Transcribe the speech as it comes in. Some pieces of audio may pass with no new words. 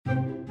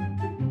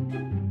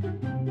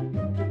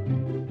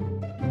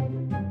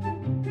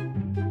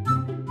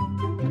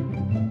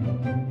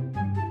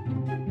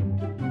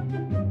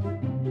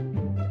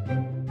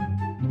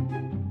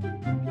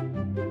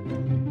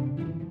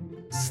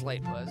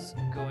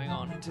going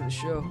on to the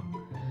show.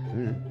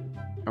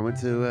 I went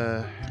to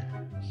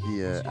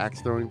the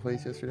axe throwing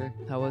place yesterday.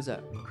 How was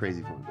that?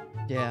 Crazy fun.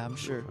 Yeah, I'm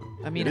sure.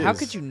 I mean, It how is.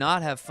 could you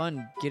not have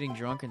fun getting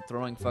drunk and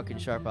throwing fucking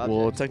sharp objects?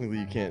 Well, technically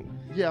you can't.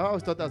 Yeah, I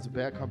always thought that was a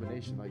bad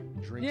combination, like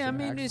drinks. yeah, I and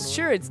mean, axe it's throwing.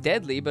 sure it's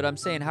deadly, but I'm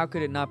saying, how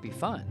could it not be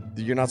fun?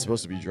 You're not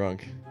supposed to be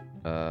drunk.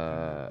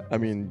 I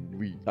mean,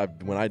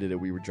 when I did it,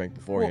 we were drank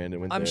beforehand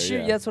and went I'm there. sure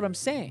yeah. that's what I'm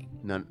saying.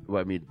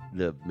 Well, I mean,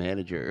 the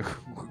manager,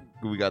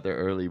 we got there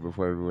early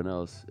before everyone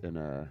else, and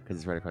because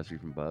it's right across the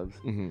street from Bub's,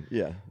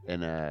 Yeah.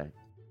 and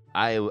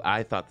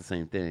I thought the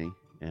same thing,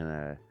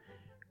 and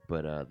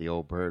but the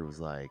old bird was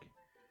like,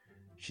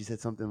 she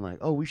said something like,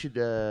 "Oh, we should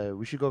go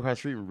across the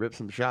street and rip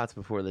some shots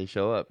before they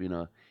show up," you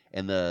know.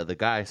 And the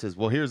guy says,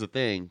 "Well, here's the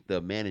thing, the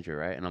manager,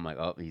 right?" And I'm like,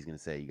 "Oh, he's gonna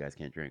say you guys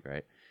can't drink,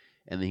 right?"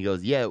 And then he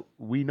goes, "Yeah,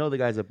 we know the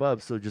guys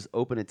above, so just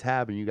open a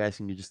tab and you guys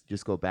can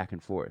just go back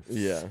and forth."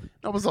 Yeah.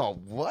 I was all,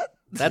 "What?"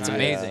 That's Yeah.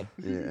 amazing.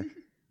 Yeah.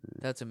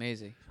 That's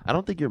amazing. I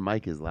don't think your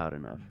mic is loud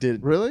enough.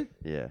 Did Really?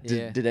 Yeah.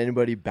 Yeah. did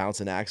anybody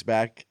bounce an axe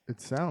back? It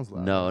sounds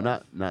loud. No,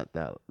 not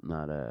that.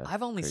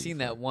 I've only crazy seen fun.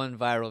 that one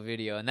viral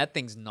video, and that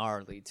thing's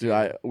gnarly too.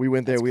 Dude, we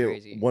went there. That's We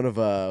crazy. one of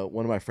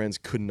my friends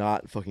could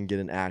not fucking get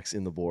an axe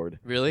in the board,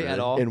 Really? At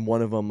all? and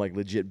one of them like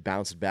legit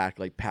bounced back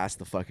like past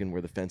the fucking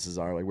where the fences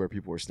are, like where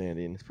people were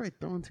standing. He's probably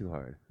throwing too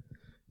hard.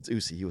 It's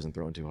Uzi. He wasn't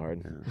throwing too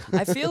hard.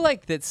 I feel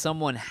like that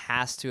someone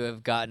has to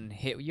have gotten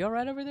hit. You all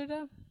right over there,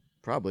 Dad?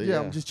 Probably. Yeah,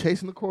 Yeah. I'm just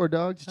chasing the cord,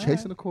 dog. Just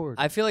chasing the cord.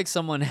 I feel like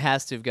someone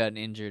has to have gotten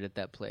injured at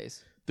that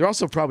place. They're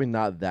also probably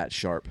not that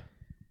sharp.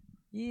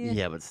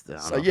 Yeah, but still.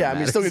 So, yeah, I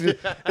mean, it's still gonna do,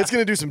 it's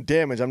gonna do some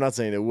damage. I'm not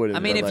saying it wouldn't.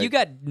 I mean, but, if like, you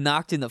got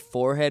knocked in the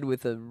forehead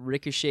with a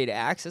ricocheted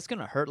axe, that's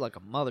gonna hurt like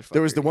a motherfucker.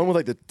 there was the one with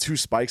like the two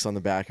spikes on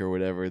the back or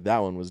whatever. That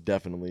one was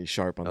definitely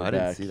sharp on the I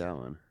back. didn't see that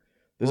one.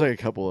 There's like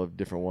a couple of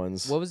different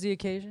ones. What was the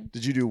occasion?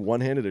 Did you do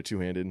one-handed or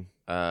two-handed?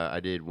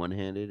 I did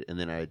one-handed, and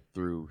then I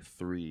threw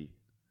 3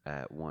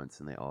 at once,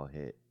 and they all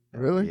hit.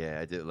 Really? Yeah,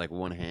 I did like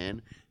one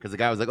hand because the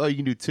guy was like, "Oh, you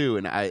can do 2,"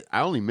 and I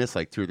only missed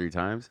like 2 or 3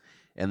 times,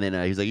 and then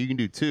he's like, "You can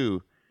do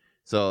 2."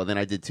 So then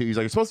I did 2. He's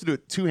like, "You're supposed to do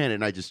it two-handed,"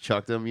 and I just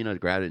chucked him,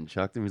 grabbed it and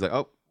chucked him. He's like,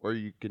 "Oh, or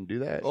you can do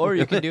that, Or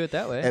you can do it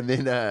that way. And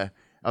then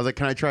I was like,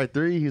 "Can I try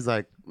 3?" He's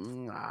like,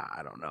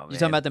 "I don't know." You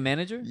talking about the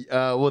manager?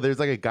 Well, there's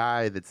like a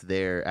guy that's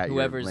there at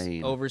Whoever's your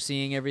lane.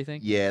 overseeing everything?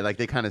 Yeah, like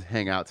they kind of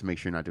hang out to make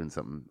sure you're not doing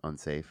something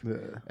unsafe. Yeah.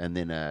 And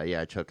then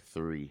I chucked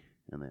 3,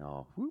 and they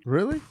all whoop,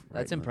 Really?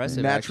 That's right in my impressive.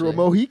 face. Natural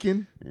actually.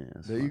 Mohican. Yeah,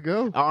 it's There fun. you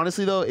go.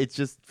 Honestly, though, it's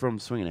just from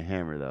swinging a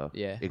hammer, though.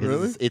 Yeah. Because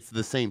Really? it's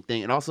the same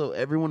thing. And also,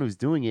 everyone who's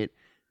doing it,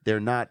 they're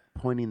not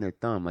pointing their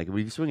thumb. Like, when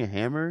you swing a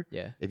hammer,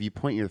 Yeah. if you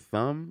point your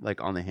thumb, like,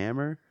 on the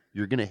hammer,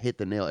 you're going to hit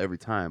the nail every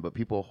time. But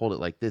people hold it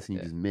like this, and you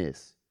Yeah. just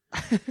miss.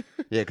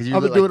 Yeah, because you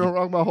I've been look doing like it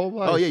wrong my whole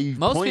life. Oh, yeah, you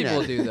Most point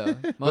people at it. do, though.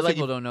 Most like,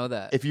 people don't know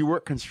that. If you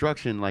work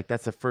construction, like,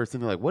 that's the first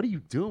thing. They're like, what are you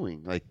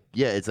doing? Like,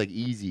 yeah, it's, like,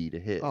 easy to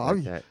hit Oh,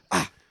 like yeah.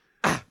 that.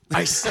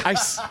 Ice,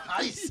 ice.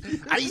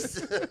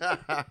 Ice!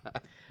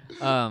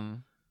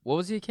 What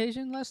was the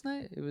occasion last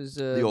night? It was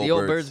The the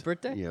old bird's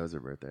birthday? Yeah, it was her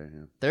birthday,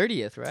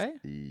 30th, right?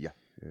 yeah.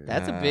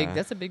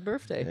 That's a big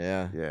birthday.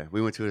 Yeah. Yeah,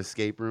 we went to an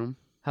escape room.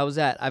 How was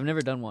that? I've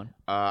never done one.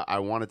 I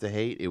wanted to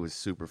hate. It was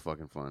super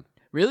fucking fun.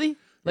 Really?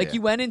 Like Yeah.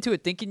 you went into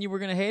it thinking you were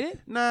gonna hate it?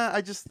 Nah,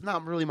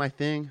 not really my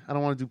thing. I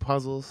don't want to do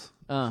puzzles.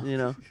 You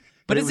know.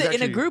 But is was it in a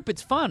actually- group?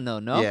 It's fun though,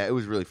 no? Yeah, it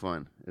was really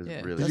fun. It was Yeah.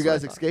 really. Did That's you fun.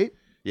 guys what I thought. escape?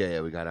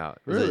 Yeah, we got out.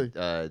 It Really? was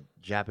a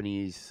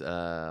Japanese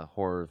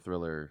horror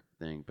thriller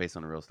thing based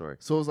on a real story.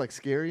 So it was like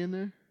scary in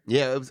there?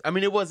 Yeah, it was. I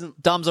mean, it wasn't.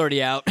 Dom's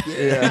already out.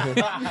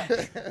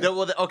 No,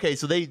 well, okay.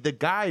 So the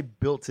guy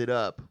built it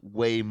up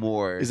way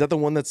more. Is that the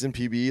one that's in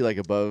PB, like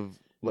above?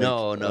 Like,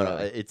 no.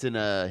 It's in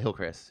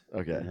Hillcrest.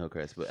 Okay. In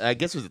Hillcrest, but I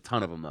guess there's a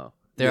ton of them though.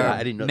 There Yeah, are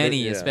I didn't know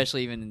many, yeah.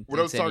 especially even in When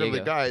I was San talking to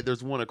Diego. the guy,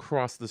 there's one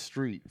across the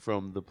street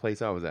from the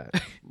place I was at.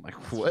 I'm like,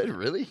 what?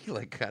 Really?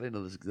 Like, I didn't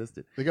know this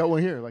existed. They got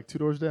one here, like 2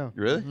 doors down.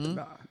 Really?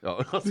 Nah.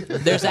 Oh.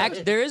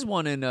 There is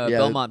one in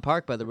Belmont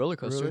Park by the roller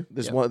coaster. Really?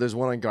 There's Yeah. There's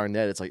one on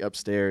Garnett. It's like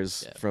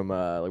upstairs Yeah. from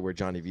like where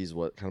Johnny V's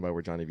was, kind of by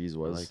where Johnny V's I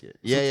was. like it.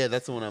 Yeah,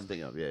 that's the one I'm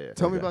thinking of. Yeah.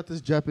 Tell me Okay. about this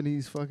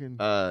Japanese fucking.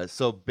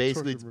 So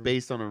basically, Torture it's room.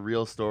 based on a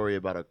real story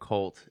about a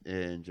cult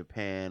in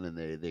Japan, and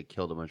they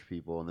killed a bunch of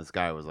people, and this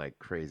guy was like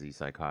crazy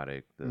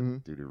psychotic, the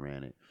Mhm. dude who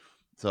ran it.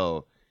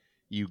 So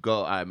you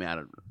go. I mean, I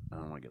don't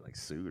want to get like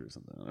sued or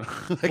something.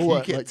 Like, you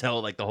What? can't Like-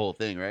 tell like the whole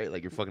thing, right?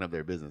 Like you're fucking up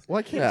their business.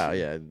 Why can't Yeah, you?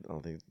 yeah. I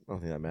don't think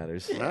that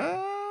matters.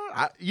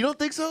 You don't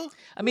think so?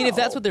 I mean, if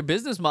that's No. what their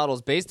business model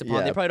is based upon,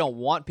 Yeah. they probably don't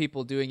want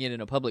people doing it in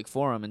a public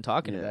forum and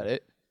talking Yeah. about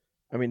it.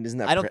 I mean, isn't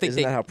that I don't think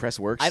isn't they- that how press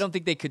works? I don't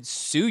think they could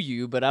sue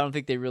you, but I don't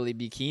think they really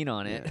be keen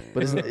on it. Yeah.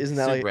 But isn't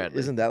that Sue like Bradley.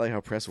 isn't that like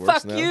how press works?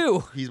 Fuck now?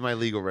 you. He's my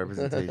legal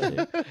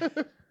representation.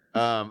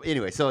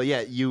 Anyway, so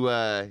yeah, you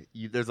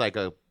there's like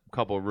a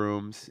couple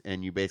rooms,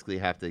 and you basically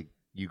have to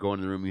go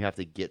into the room. You have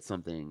to get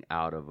something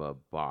out of a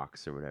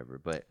box or whatever,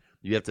 but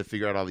you have to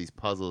figure out all these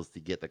puzzles to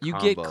get the You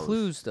combos. get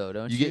clues though,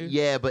 don't you? You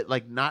get but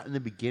like not in the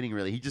beginning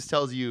really. He just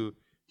tells you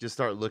just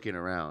start looking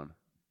around,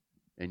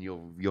 and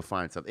you'll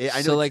find something. I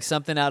know So like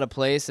something out of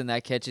place, and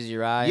that catches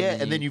your eye. yeah,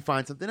 and then you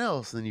find something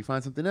else, and then you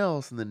find something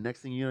else, and then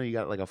next thing you know, you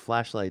got like a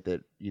flashlight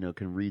that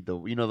can read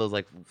those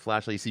like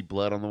flashlight you see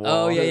blood on the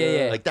wall. Oh,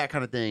 yeah. like that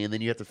kind of thing, and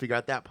then you have to figure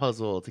out that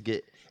puzzle to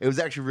get. It was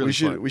actually really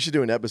fun. We should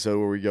do an episode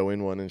where we go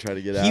in one and try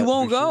to get out. He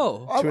won't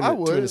go. To an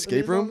would.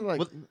 escape As long as, room? like,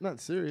 Well, not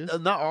serious.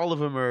 Not all of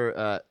them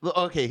are.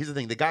 Okay, here's the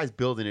thing: the guy's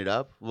building it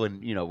up when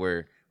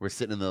we're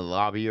sitting in the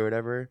lobby or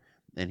whatever,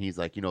 and he's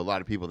like, a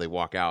lot of people they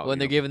walk out When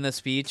they're giving the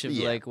speech of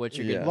Yeah. like what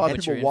you're Yeah. getting, A lot of what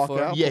people you're in walk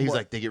for. out. Yeah, From he's what?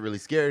 like they get really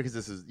scared because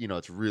this is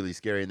it's really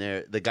scary in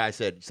there. The guy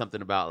said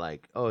something about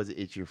like, oh,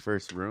 it's your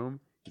first room.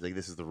 He's like,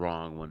 this is the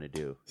wrong one to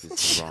do. This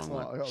is the wrong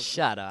one. Oh,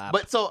 Shut up.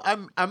 But so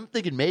I'm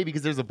thinking maybe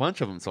because there's a bunch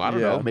of them, so I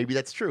don't know. Yeah. Maybe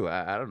that's true.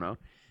 I don't know.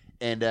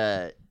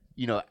 And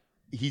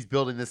he's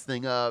building this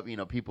thing up.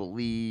 People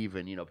leave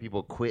and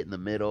people quit in the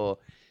middle.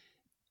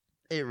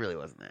 It really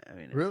wasn't that. I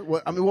mean, really?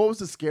 What was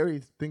the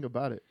scary thing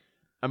about it?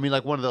 I mean,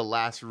 like one of the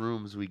last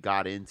rooms we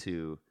got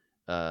into,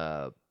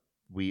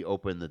 we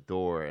opened the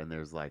door and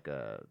there's like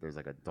a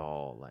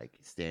doll like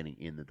standing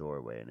in the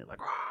doorway and it like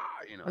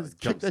I just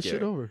jump kicked that shit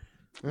scare. over.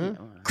 Huh?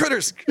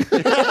 Critters.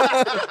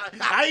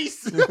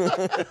 Ice.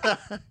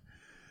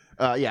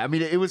 Yeah, I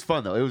mean it was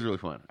fun though. It was really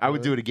fun. I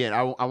would do it again.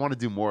 I want to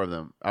do more of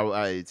them.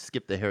 I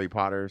skipped the Harry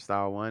Potter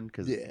style one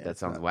because Yeah, that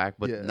sounds not- whack.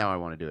 But yeah. now I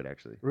want to do it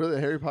actually, Really, the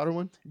Harry Potter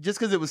one? just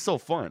because it was so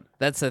fun.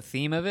 That's the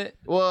theme of it.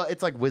 Well,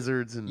 it's like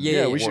wizards and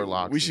Yeah, we should.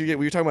 warlocks. We should get.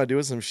 We were talking about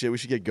doing some shit. We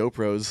should get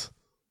GoPros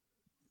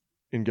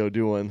and go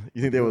do one.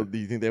 You think they would? Do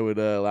you think they would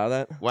allow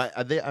that? Why?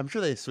 I'm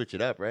sure they switch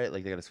it up, right?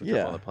 Like they got to switch up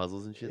Yeah. all the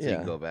puzzles and shit, so you Yeah.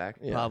 can go back.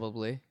 Yeah.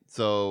 Probably.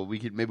 So we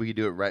could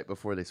do it right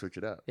before they switch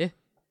it up. Yeah.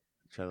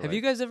 Try to, Have like-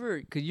 you guys ever?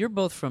 Because you're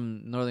both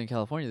from Northern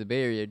California, the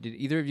Bay Area. Did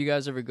either of you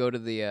guys ever go to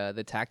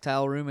the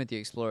tactile room at the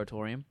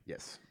Exploratorium?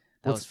 Yes.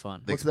 That What's- was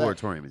fun. The What's that?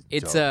 Exploratorium is.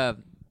 It's dope.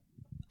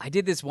 I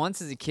did this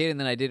once as a kid, and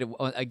then I did it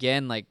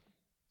again like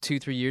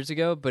 2-3 years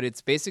ago. But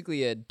it's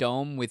basically a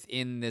dome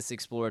within this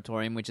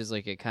Exploratorium, which is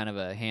like a kind of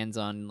a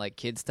hands-on like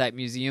kids type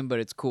museum, but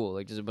it's cool.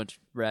 Like there's a bunch of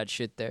rad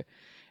shit there.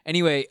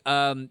 Anyway,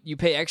 you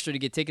pay extra to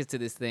get tickets to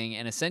this thing,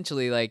 and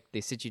essentially like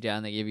they sit you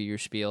down, they give you your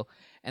spiel,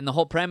 and the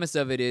whole premise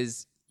of it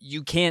is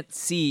you can't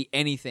see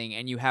anything,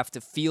 and you have to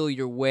feel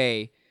your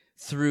way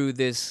through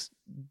this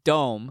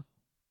dome,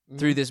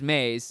 through this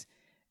maze,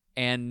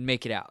 and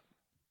make it out.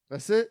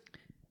 That's it?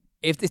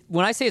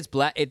 When I say it's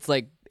black, it's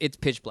like it's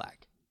pitch black.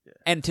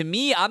 And to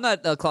me, I'm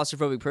not a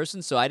claustrophobic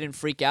person, so I didn't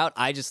freak out.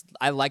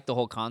 I like the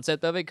whole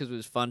concept of it because it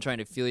was fun trying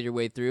to feel your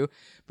way through.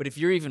 But if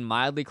you're even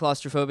mildly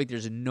claustrophobic,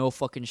 there's no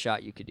fucking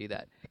shot you could do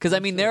that. Because I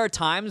mean, there are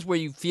times where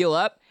you feel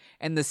up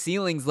and the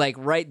ceiling's like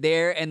right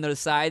there, and the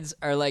sides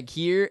are like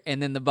here,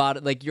 and then the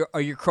bottom, like you're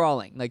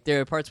crawling. Like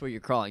there are parts where you're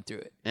crawling through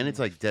it. and it's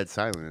like dead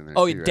silent in there.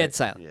 Oh, too, you're right? dead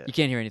silent. Yeah. You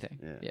can't hear anything.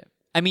 Yeah. Yeah.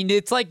 I mean,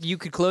 it's like you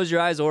could close your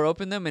eyes or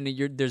open them, and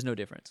there's no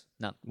difference.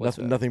 None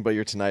whatsoever. Nothing but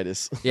your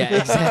tinnitus. Yeah,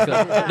 exactly.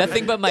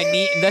 Nothing but my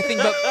knee. Nothing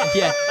but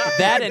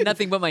that, and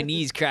nothing but my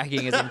knees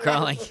cracking as I'm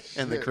crawling.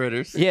 And the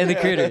critters. Yeah, the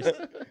critters.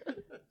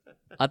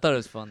 I thought it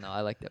was fun though.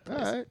 I like that All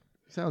place. right.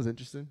 Sounds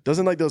interesting.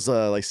 Doesn't like those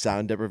like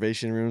sound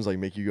deprivation rooms like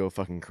make you go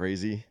fucking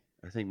crazy?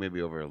 I think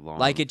maybe over a long.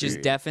 Like it just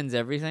period. deafens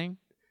everything.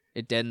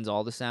 It deadens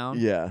all the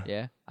sound. Yeah.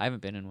 Yeah. I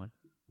haven't been in one.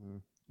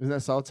 Isn't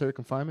that solitary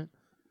confinement?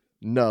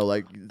 No,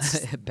 like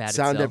Bad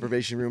sound itself.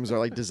 deprivation rooms are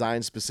like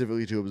designed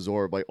specifically to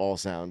absorb like all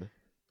sound.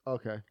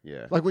 Okay.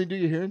 Yeah. Like when you do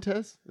your hearing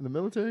test in the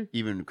military?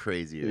 Even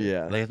crazier.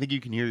 Yeah. Like I think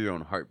you can hear your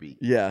own heartbeat.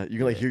 Yeah, you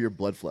can like hear your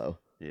blood flow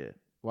Yeah.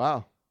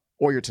 Wow.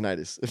 or your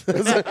tinnitus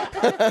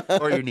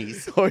Or your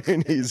knees. or your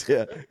knees.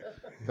 Yeah.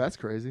 That's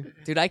crazy.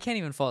 Dude, I can't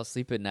even fall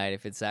asleep at night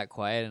if it's that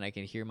quiet and I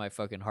can hear my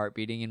fucking heart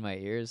beating in my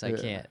ears. I Yeah.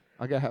 can't.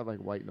 I gotta have like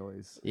white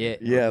noise. Yeah.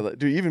 Yeah, like,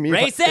 dude. Even me,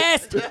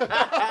 Racist.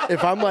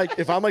 if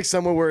I'm like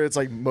somewhere where it's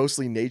like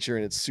mostly nature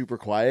and it's super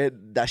quiet,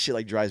 that shit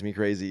like drives me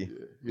crazy.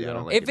 Yeah. I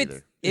don't like it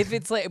either. if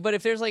it's like, but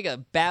if there's like a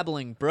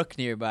babbling brook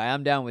nearby,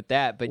 I'm down with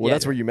that. But Well, yeah,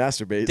 that's where you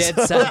masturbate. dead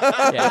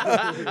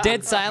yeah.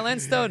 Dead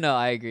silence though. No,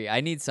 I agree.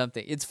 I need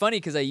something. It's funny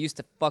because I used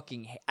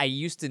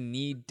to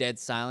need dead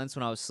silence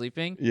when I was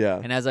sleeping. Yeah.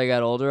 And as I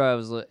got older,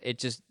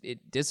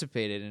 it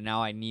dissipated, and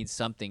now I need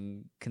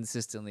something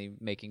consistently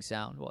making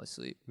sound while I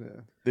sleep.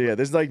 Yeah,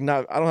 there's like I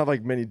don't have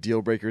like many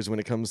deal breakers when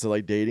it comes to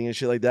like dating and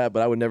shit like that,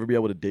 but I would never be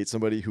able to date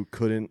somebody who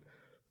couldn't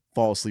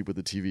fall asleep with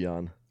the TV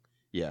on.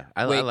 Yeah.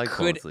 I Wait, like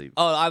falling asleep.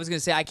 Oh, I was gonna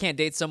say I can't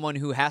date someone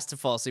who has to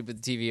fall asleep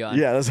with the TV on.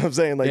 Yeah, that's what I'm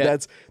saying. Like Yeah.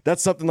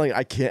 that's something like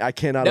I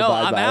cannot No,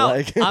 abide I'm by. out.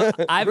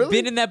 Like, I've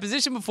been in that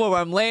position before where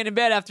I'm laying in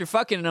bed after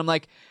fucking, and I'm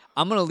like,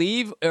 I'm gonna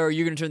leave, or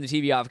you're gonna turn the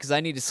TV off because I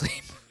need to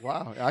sleep.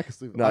 Wow. I can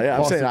sleep. no, I yeah, can I'm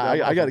fall saying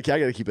asleep I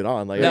gotta keep it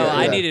on. Like, No, yeah,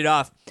 I yeah. need it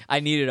off. I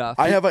need it off.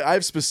 I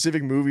have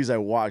specific movies I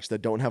watch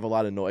that don't have a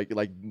lot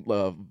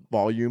of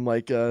volume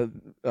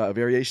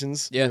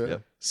variations. yeah. Yeah.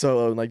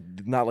 So like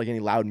not like any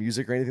loud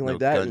music or anything No like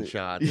that.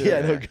 gunshots.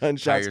 Yeah, no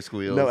gunshots. Tire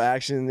squeals. No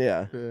action.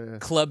 Yeah. Yeah.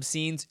 Club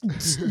scenes.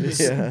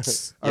 Yeah.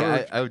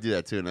 Yeah, I would do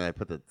that too, and then I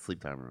put the sleep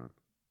timer on.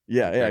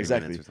 Yeah, 30 yeah, minutes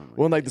exactly. or something like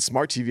Well, like the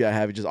smart TV I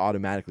have, it just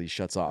automatically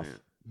shuts off.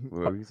 Yeah.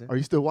 What were you saying? Are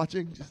you still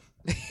watching?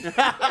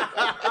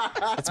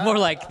 It's more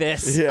like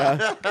this.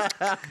 Yeah.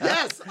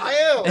 Yes, I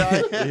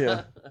am.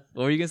 Yeah.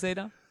 What were you gonna say,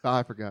 Dom? Oh,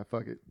 I forgot.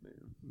 Fuck it.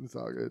 It's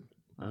all good.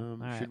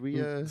 right. Should we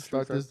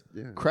Start this.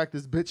 Yeah. Crack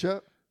this bitch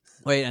up.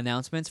 Wait,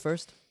 announcements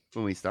first.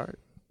 When we start?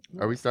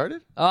 Are we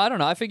started? Oh, I don't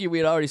know. I figured we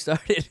had already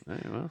started. All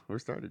right, well, we're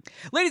started.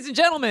 Ladies and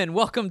gentlemen,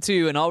 welcome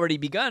to an already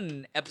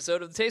begun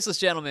episode of The Tasteless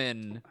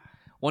Gentleman.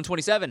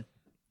 127.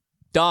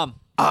 Dom,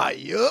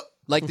 Yup.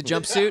 like the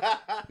jumpsuit?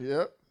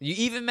 Yep. You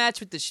even match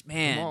with the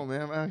man. Come on,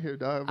 man. I'm out here,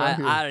 dog. I'm out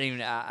here. I don't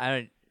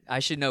even. I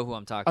should know who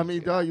I'm talking. I mean,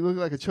 to. dog, you look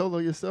like a cholo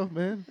yourself,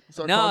 man.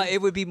 Start No, calling-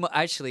 it would be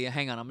actually.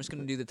 Hang on, I'm just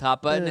gonna do the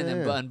top button and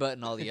then Yeah.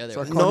 unbutton all the other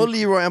Start ones. No,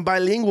 Leroy, I'm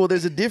bilingual.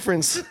 There's a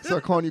difference.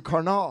 start calling you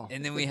Carnal.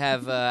 And then we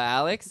have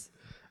Alex,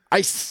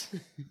 Ice.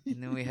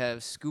 and then we have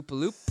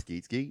Scoopaloop,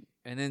 Skeet skeet.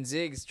 and then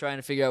Zig's trying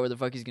to figure out where the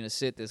fuck he's gonna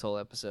sit this whole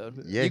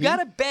episode. Yeah, you he-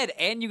 got a bed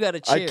and you got a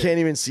chair. I can't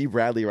even see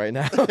Bradley right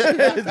now.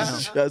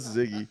 It's just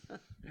Ziggy.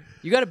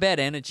 You got a bed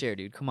and a chair,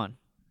 dude. Come on.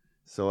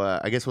 So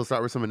I guess we'll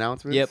start with some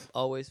announcements. Yep,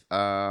 always.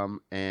 And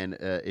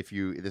if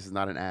you, this is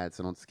not an ad,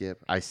 so don't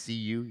skip. I see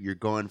you. You're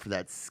going for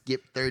that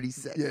skip 30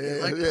 seconds.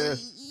 Yeah, Like, yeah.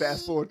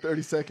 Fast forward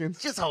 30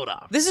 seconds. Just hold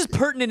off. This is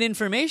pertinent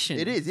information.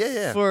 It is,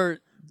 yeah. For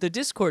the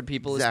Discord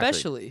people, Exactly.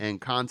 especially. And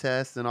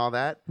contests and all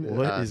that.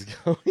 What is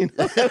going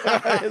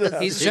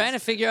on? He's trying to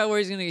figure out where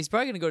he's gonna. He's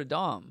probably gonna go to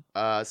Dom.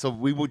 So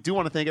we do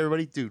want to thank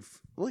everybody, dude.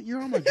 Well,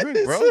 you're on my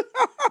drink, bro.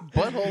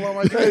 Butthole on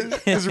my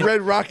drink. There's red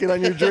rocket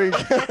on your drink.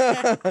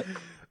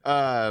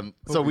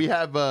 So we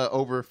have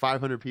over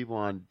 500 people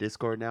on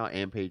Discord now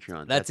and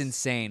Patreon. That's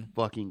insane.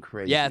 Fucking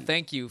crazy. Yeah,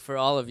 thank you for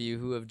all of you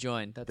who have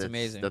joined. That's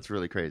amazing. That's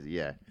really crazy.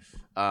 Yeah.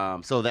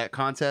 So that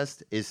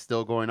contest is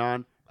still going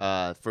on.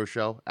 First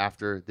show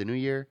after the new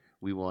year,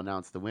 we will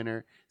announce the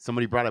winner.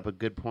 Somebody brought up a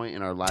good point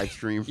in our live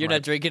stream. You're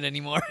not drinking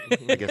anymore.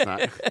 I guess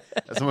not.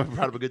 Someone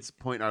brought up a good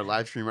point in our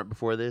live stream right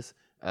before this.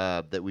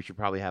 That we should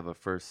probably have a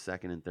first,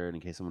 second, and third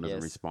in case someone doesn't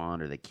Yes.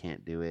 respond or they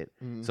can't do it.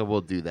 Mhm. So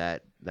we'll do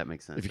that. That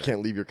makes sense. If you right?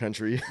 can't leave your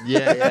country.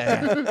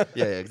 Yeah,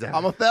 exactly.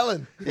 I'm a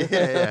felon.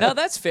 yeah. No,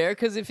 that's fair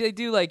because if they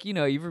do, like, you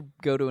know, you ever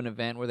go to an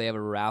event where they have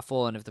a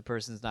raffle and if the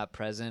person's not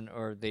present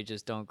or they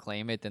just don't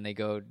claim it, then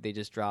they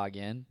just draw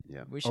again.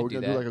 Yeah. We Are should we do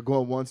going that. to do like a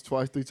going once,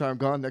 twice, 3 time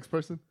gone? Next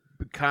person?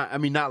 I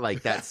mean, not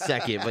like that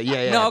second, but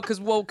yeah. No, because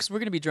we're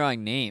gonna be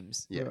drawing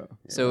names. Yeah.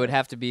 So it would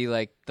have to be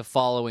like the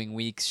following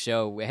week's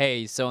show.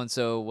 Hey, so and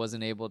so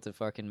wasn't able to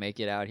fucking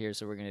make it out here,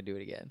 so we're gonna do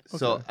it again.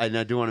 So, Okay. and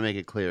I do want to make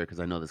it clear because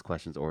I know this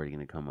question's already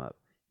going to come up.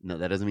 No,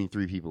 that doesn't mean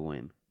 3 people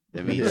win.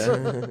 That means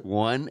Yeah.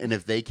 one, and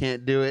if they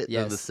can't do it,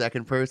 then the Yes.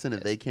 second person,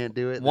 if they can't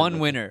do it, then One the-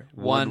 winner.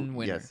 One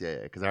winner. Yes,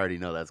 yeah, because I already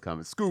know that's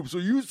coming. Scoop, so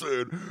you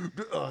said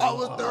I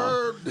was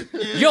third.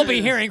 You'll be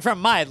hearing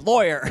from my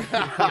lawyer.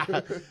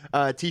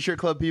 T-shirt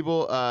club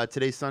people,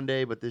 today's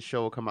Sunday, but this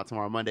show will come out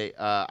tomorrow, Monday.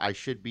 I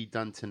should be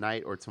done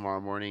tonight or tomorrow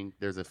morning.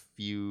 There's a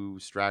few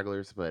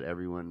stragglers, but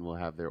everyone will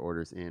have their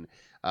orders in.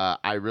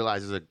 I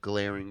realize there's a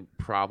glaring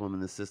problem in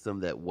the system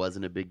that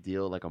wasn't a big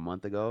deal like a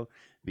month ago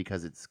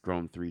because it's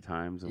grown 3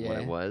 times of what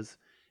Yeah. it was.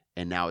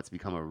 And now it's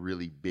become a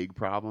really big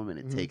problem, and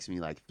it takes me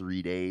like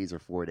 3 days or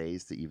 4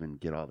 days to even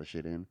get all the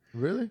shit in.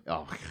 Really?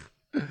 Oh,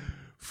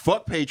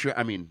 fuck Patreon.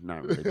 I mean,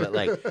 not really, but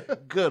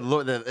like, good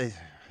lord,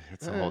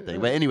 it's a whole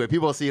thing. But anyway,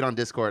 people will see it on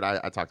Discord. I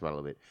talked about it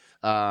a little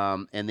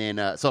bit. And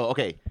then, so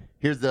okay,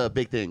 here's the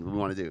big thing we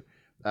want to do.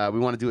 We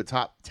want to do a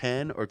top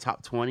 10 or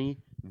top 20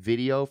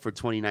 video for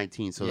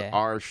 2019. So Yeah.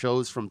 our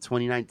shows from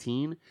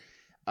 2019,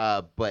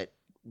 but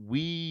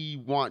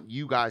we want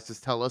you guys to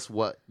tell us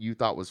what you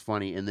thought was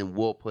funny, and then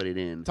we'll put it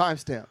in.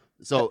 Timestamp.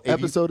 So if you-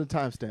 Episode and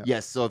timestamp.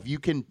 Yes, so if you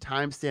can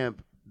timestamp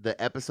the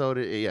episode,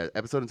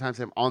 episode and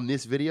timestamp on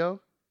this video,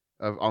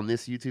 on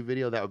this YouTube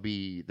video, that would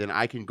be, then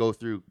I can go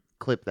through,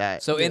 clip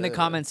that So in the Yeah.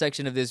 comment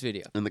section of this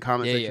video. in the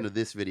comment Yeah, section yeah. of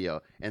this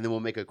video, and then we'll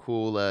make a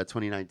cool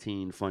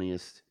 2019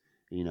 funniest,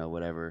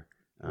 whatever.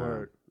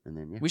 Word. And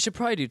then, yeah. We should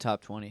probably do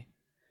top 20.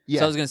 Yeah.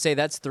 So I was going to say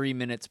that's 3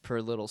 minutes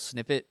per little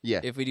snippet.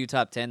 Yeah. If we do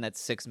top 10, that's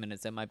 6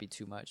 minutes. That might be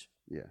too much.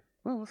 Yeah.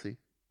 Well, we'll see.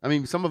 I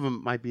mean, some of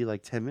them might be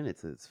like 10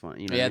 minutes. It's fun.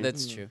 You know Yeah, what I mean?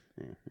 that's true.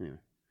 Yeah, anyway.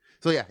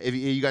 So, yeah, if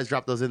you guys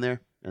drop those in there,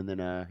 and then,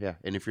 yeah.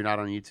 And if you're not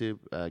on YouTube,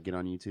 get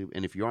on YouTube.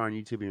 And if you are on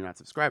YouTube and you're not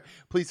subscribed,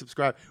 please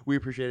subscribe. We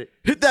appreciate it.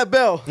 Hit that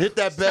bell. Hit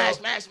that bell.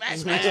 Smash, smash,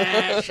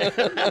 smash, smash. We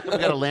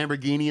got a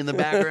Lamborghini in the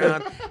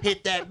background.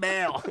 Hit that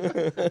bell.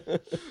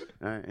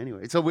 All right.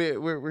 Anyway, so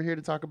we're here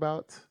to talk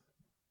about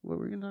what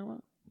we're gonna talk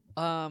about.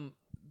 Not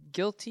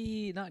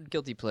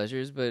guilty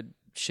pleasures, but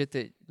shit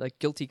that, like,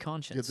 guilty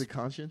conscience. Guilty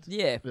conscience?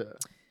 Yeah. Yeah.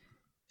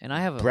 And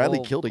I have a Bradley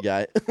whole- killed a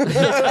guy.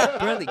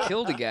 Bradley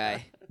killed a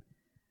guy.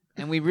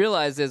 And we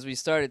realized as we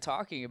started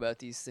talking about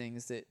these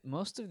things that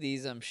most of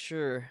these, I'm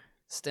sure,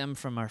 stem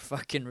from our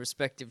fucking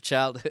respective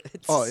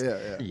childhoods. Oh,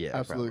 yeah. Yeah,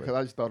 Absolutely. probably. Because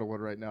I just thought of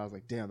one right now. I was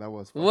like, damn, that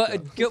was fucked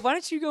up. What? Why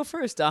don't you go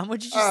first, Dom? What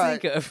did you All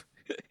think of?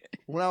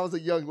 When I was a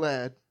young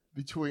lad,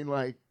 between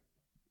I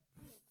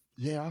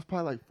was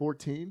probably like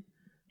 14.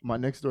 My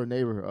next door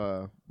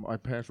neighbor, my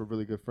parents were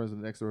really good friends with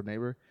the next door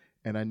neighbor,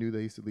 and I knew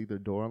they used to leave their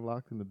door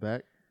unlocked in the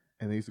back.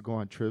 and they used to go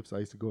on trips. I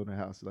used to go in the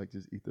house and like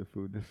just eat their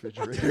food in the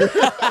refrigerator.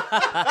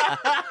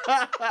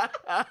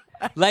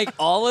 Like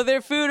all of their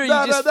food, or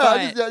no, you just I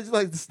find? just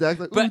like the snacks.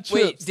 Like, But ooh,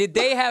 wait, chips. did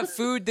they have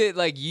food that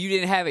like you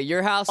didn't have at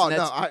your house? Oh and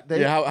no,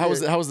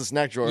 that's, How was the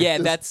snack drawer? yeah,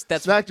 the that's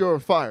snack drawer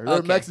was fire. They're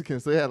Okay.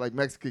 Mexicans, so they had like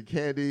Mexican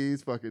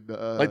candies, fucking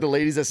like the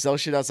ladies that sell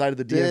shit outside of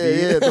the yeah,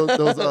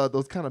 DMV. yeah,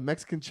 those kind of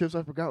Mexican chips.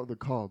 I forgot what they're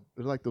called.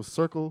 They're like those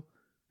circle.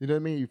 You know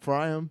what I mean? You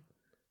fry them.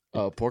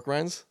 Pork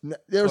rinds.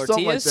 There was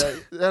something like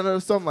Tortillas? that. Yeah, there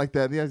was something like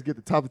that. And you guys get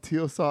the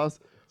tapatio sauce.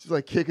 Just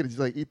like kick it and just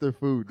like eat their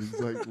food and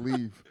just like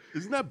leave.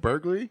 Isn't that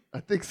burglary? I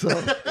think so.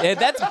 yeah,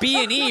 that's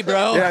B&E,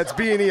 bro. Yeah, it's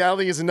B&E. I don't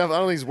think it's enough. I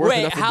don't think it's worth Wait,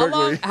 enough for how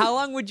burglary. long? How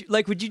long would you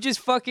like? Would you just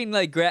fucking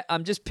like grab?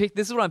 This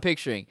is what I'm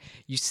picturing.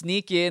 You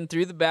sneak in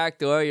through the back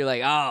door. You're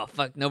like, oh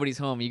fuck, nobody's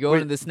home. You go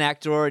into the snack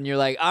drawer and you're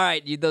like, all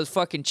right, those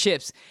fucking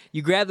chips.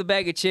 You grab the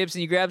bag of chips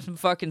and you grab some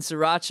fucking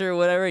sriracha or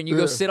whatever, and you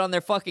go Yeah. sit on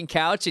their fucking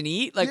couch and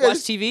eat, like Yeah, watch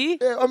just- TV.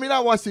 Yeah, I mean, I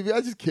watch TV.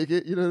 I just kick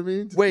it. You know what I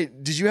mean?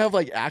 Wait, did you have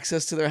like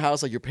access to their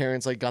house? Like your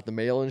parents like got the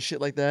mail and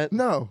shit like that?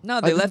 No. No,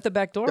 I they just- left the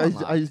back door I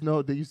unlocked. used to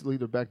know they used to leave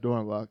their back door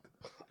unlocked.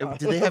 Did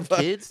they have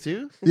kids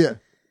too? Yeah.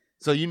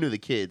 So you knew the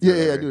kids. Yeah, or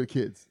yeah, I whatever. knew the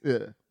kids. Yeah.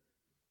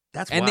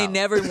 That's and wild.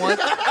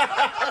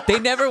 they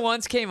never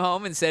once came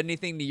home and said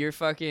anything to your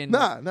fucking.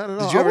 Nah, not at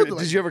all. Did you I ever wasn't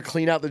did you ever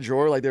clean out the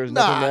drawer like there was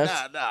Nah,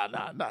 nothing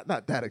left?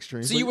 not that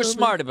extreme. So but you were know what I mean?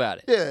 smart about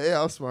it. Yeah,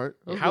 I was smart.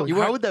 I was How, like,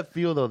 how would that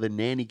feel though? The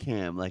nanny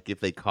cam, like if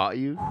they caught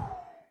you,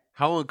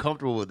 how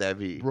uncomfortable would that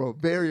be? bro,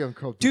 very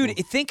uncomfortable. Dude,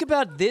 think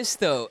about this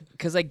though,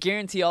 because I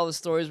guarantee all the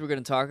stories we're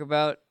going to talk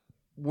about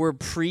were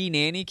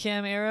pre-nanny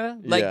cam era.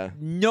 Like, Yeah.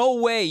 no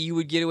way you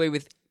would get away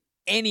with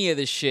any of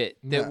the shit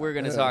that Nah, we're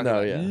going to yeah. talk No,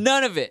 about. yeah.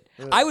 None of it.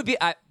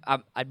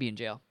 I'd be in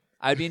jail.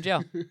 I'd be in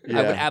jail. I Yeah.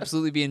 would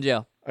absolutely be in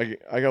jail.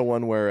 I got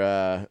one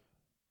where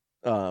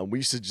we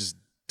used to just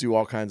do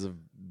all kinds of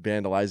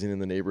vandalizing in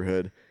the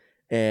neighborhood,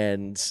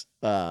 and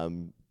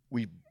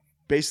we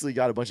basically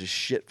got a bunch of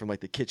shit from like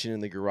the kitchen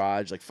and the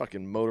garage, like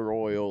fucking motor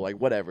oil, like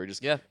whatever,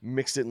 just Yeah.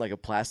 mixed it in like a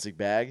plastic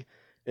bag.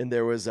 And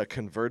there was a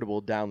convertible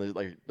down the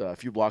like a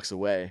few blocks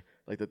away,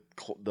 like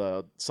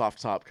the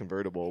soft top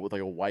convertible with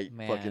like a white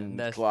Man, fucking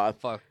that's cloth,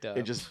 fucked up.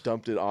 and just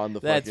dumped it on the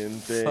That's fucking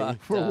thing.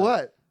 fucked For up.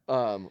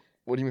 what?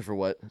 What do you mean for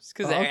what? Just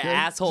because Oh, they're okay.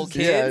 asshole Just-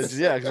 kids.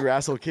 Yeah, because we're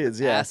asshole kids.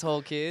 Yeah.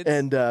 Asshole kids.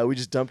 And we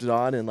just dumped it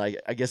on, and like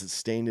I guess it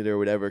stained it or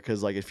whatever.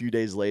 Because like a few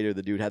days later,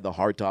 the dude had the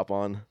hard top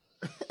on,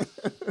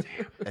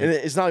 and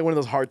it's not like one of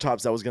those hard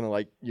tops that was gonna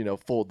like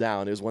fold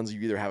down. It was ones you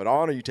either have it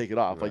on or you take it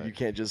off. Like you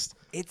can't just.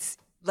 It's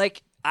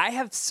like I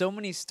have so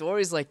many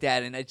stories like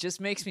that, and it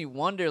just makes me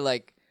wonder,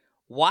 like,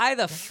 why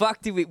the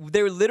fuck did we?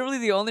 They were literally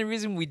the only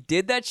reason we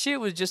did that shit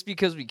was just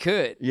because we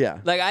could. Yeah.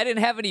 Like, I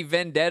didn't have any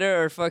vendetta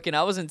or fucking.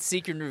 I wasn't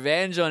seeking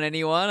revenge on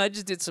anyone. I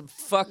just did some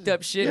fucked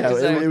up shit. Yeah,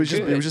 'cause I it was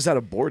just could. out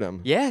of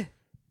boredom. Yeah.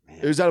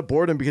 It was out of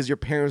boredom because your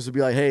parents would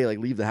be like, "Hey, like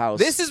leave the house."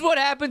 This is what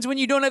happens when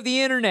you don't have the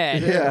internet.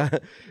 yeah.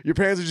 Your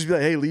parents would just be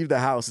like, "Hey, leave the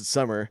house. It's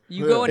summer."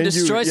 You go and And you-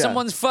 destroy yeah.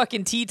 someone's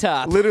fucking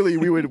T-top. Literally,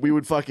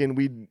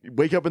 we'd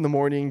wake up in the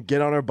morning,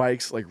 get on our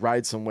bikes, like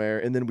ride somewhere,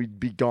 and then we'd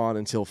be gone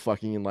until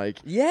fucking like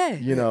Yeah.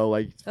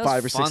 like That was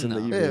 5 or 6 fun, in the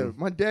though. evening. Yeah,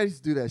 my dad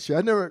used to do that shit.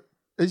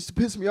 It used to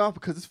piss me off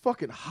because it's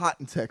fucking hot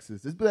in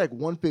Texas. It's be like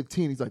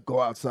 1:15. He's like, go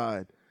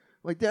outside.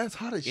 Like, that's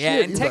hot as Yeah,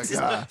 shit. in He's Texas,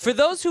 like, "Ah." for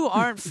those who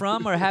aren't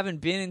from or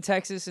haven't been in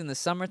Texas in the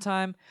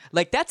summertime,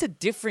 like that's a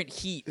different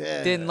heat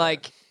than Yeah.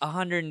 like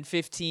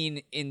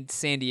 115 in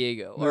San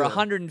Diego or Yeah.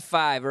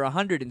 105 or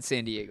 100 in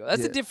San Diego. That's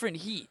a Yeah. different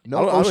heat. No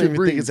I don't ocean even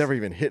breeze. think it's ever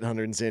even hit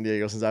 100 in San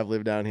Diego since I've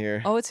lived down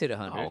here. Oh, it's hit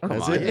 100. Oh, come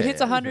Has on. it? It hits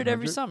Yeah. 100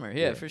 every 100? summer.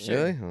 Yeah, for sure.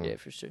 Really? Oh. Yeah,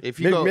 for sure. If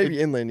you maybe, go, maybe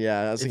inland,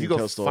 yeah. I was if you thinking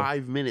go coastal.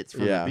 5 minutes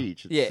from Yeah. the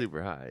beach, it's Yeah.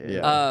 super high.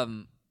 Yeah.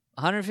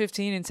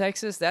 115 in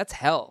Texas, that's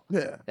hell.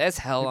 Yeah. That's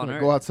hell People on would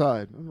earth. go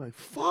outside. I'm like,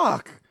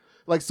 fuck.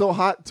 Like, so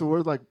hot to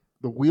where, like,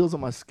 the wheels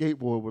on my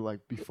skateboard would, like,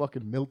 be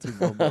fucking melting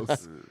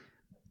almost.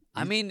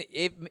 I mean,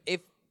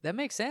 if that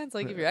makes sense,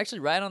 like if you're actually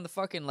right on the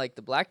fucking like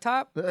the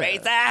blacktop, Yeah.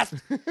 raise ass.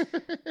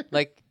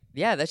 Like,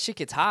 yeah, that shit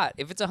gets hot.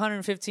 If it's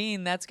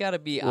 115, that's got to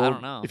be I Well,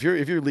 don't know. If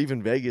you're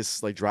leaving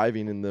Vegas, like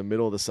driving in the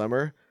middle of the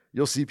summer,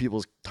 you'll see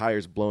people's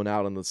tires blown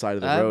out on the side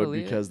of the I road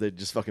believe it. because they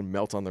just fucking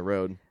melt on the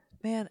road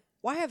Man,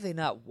 why have they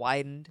not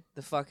widened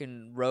the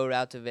fucking road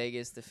out to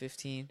Vegas, the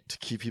 15? to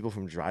keep people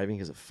from driving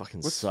because it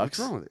fucking What's sucks.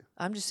 wrong with it?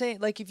 I'm just saying,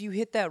 like, if you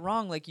hit that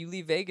wrong, like, you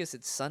leave Vegas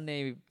at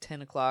Sunday,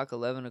 10 o'clock,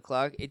 11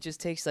 o'clock, it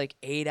just takes, like,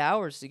 8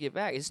 hours to get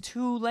back. It's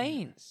 2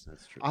 lanes.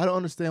 That's true. I don't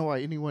understand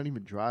why anyone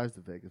even drives to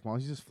Vegas. Why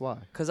don't you just fly?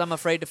 Because I'm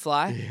afraid to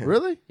fly.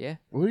 Really? Yeah.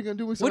 What are you going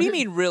to do when we What start do you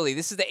hitting- mean, really?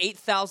 This is the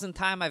 8,000th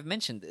time I've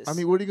mentioned this. I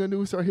mean, what are you going to do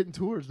when we start hitting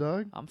tours,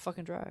 dog? I'm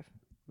fucking drive.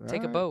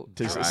 Take a Alright. boat.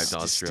 Takes Drive to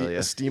Australia.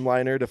 a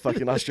steamliner to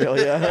fucking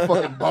Australia.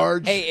 Fucking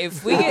barge. Hey,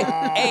 if we get,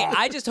 hey,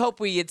 I just hope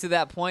we get to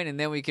that point and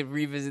then we could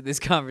revisit this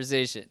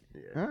conversation.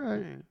 All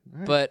right.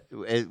 But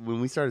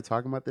When we started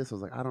talking about this, I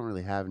was like, I don't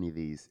really have any of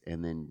these.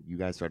 And then you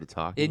guys started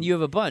talking. and you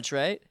have a bunch,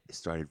 right? it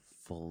started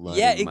flooding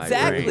Yeah, my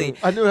exactly. brain.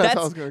 I knew that's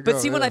how I was gonna But go,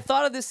 see, when yeah. I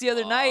thought of this the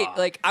other night,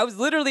 like I was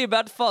literally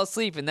about to fall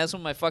asleep, and that's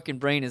when my fucking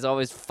brain is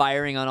always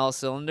firing on all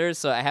cylinders.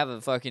 So I have a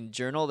fucking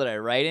journal that I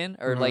write in,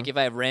 or like if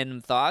I have random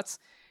thoughts.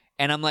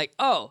 And I'm like,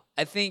 oh,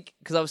 I think,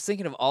 because I was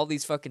thinking of all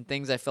these fucking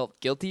things I felt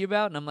guilty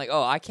about, and I'm like,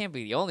 oh, I can't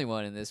be the only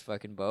one in this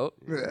fucking boat.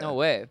 No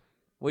way.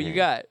 What you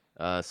got?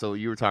 So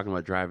you were talking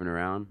about driving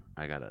around.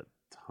 I got a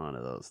ton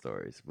of those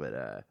stories,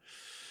 but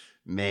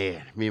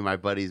man, me and my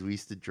buddies, we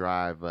used to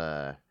drive.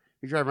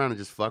 We drive around and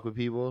just fuck with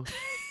people,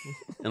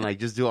 and like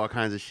just do all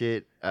kinds of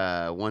shit.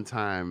 One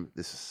time,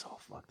 this is so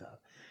fucked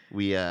up.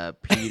 We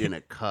peed in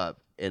a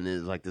cup, and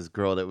there's like this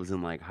girl that was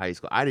in like high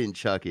school. I didn't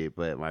chuck it,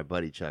 but my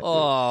buddy chucked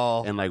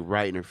it, and like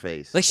right in her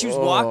face. Like she was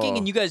walking,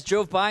 and you guys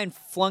drove by and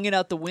flung it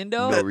out the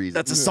window. No reason.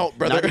 That's assault,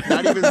 brother.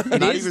 Not even.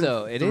 Not is, even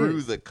though. It through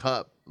is. the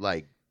cup.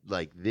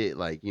 Like this,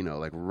 like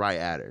like right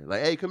at her.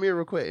 Like, hey, come here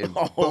real quick. And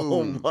Oh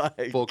boom, my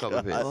full cup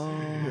of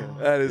piss.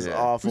 That is Yeah.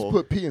 awful. Just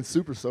put pee in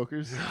super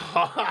soakers.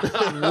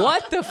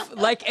 What the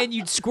like? And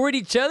you'd squirt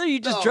each other? You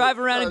just drive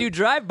around and do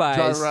drive-bys?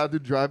 Drive around, do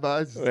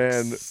drive-bys.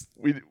 And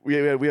we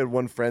had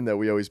one friend that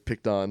we always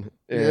picked on,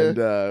 and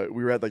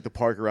we were at like the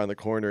park around the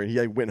corner, and he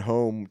like went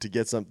home to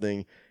get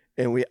something,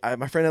 and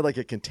my friend had like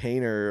a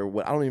container.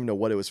 I don't even know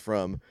what it was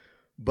from,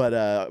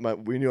 but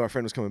we knew our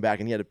friend was coming back,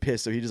 and he had to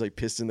piss, so he just like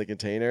pissed in the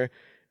container.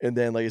 And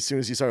then, like, as soon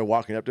as he started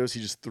walking up to us, he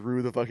just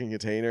threw the fucking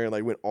container and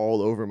like went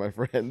all over my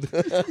friend.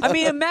 I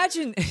mean,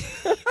 imagine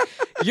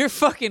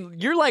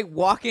you're like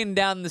walking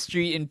down the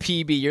street in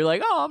PB. You're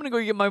like, oh, I'm gonna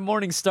go get my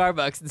morning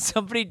Starbucks, and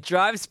somebody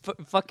drives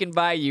fucking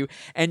by you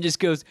and just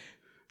goes,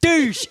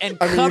 douche, and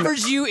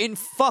covers you in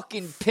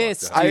fucking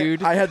piss,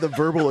 dude. I had the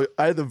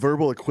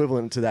verbal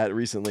equivalent to that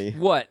recently.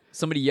 What?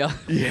 Somebody yell?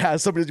 Yeah,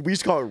 we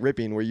used to call it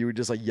ripping, where you would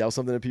just like yell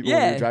something at people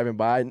when you were driving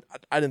by. And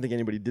I didn't think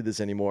anybody did this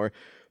anymore,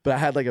 but I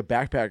had like a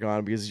backpack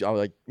on because I'll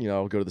like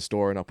I'll go to the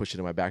store and I'll push it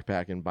in my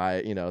backpack and buy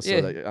it,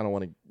 so that I don't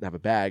want to have a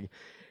bag.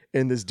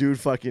 And this dude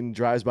fucking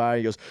drives by and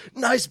he goes,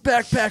 "Nice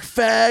backpack,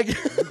 fag."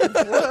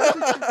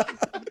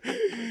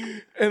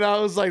 And I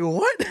was like,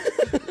 "What?"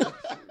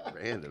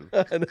 Random.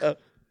 I know.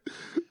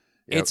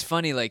 It's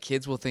funny, like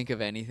kids will think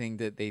of anything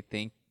that they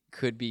think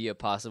could be a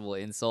possible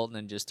insult and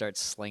then just start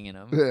slinging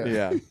them.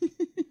 Yeah.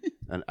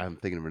 And I'm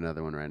thinking of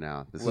another one right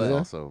now. This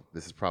What?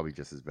 is probably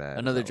just as bad. as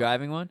Another that one.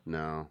 driving one?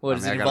 No. What,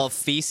 does it I gotta- involve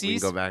We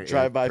feces? can go back.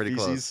 Drive-by pretty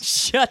feces. close.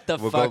 Shut the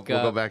We'll fuck go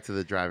up. back to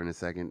the drive in a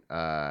second.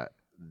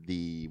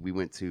 We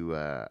went to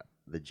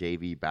the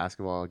JV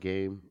basketball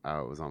game.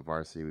 I was on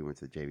varsity. We went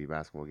to the JV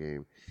basketball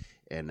game,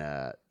 and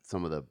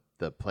some of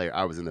the player.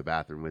 I was in the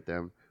bathroom with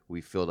them.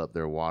 We filled up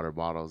their water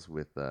bottles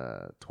with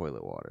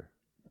toilet water.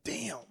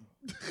 Damn.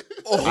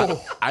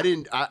 I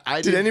didn't.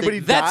 I didn't anybody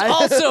think- That's die?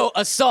 also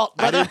assault,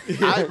 I brother.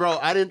 didn't,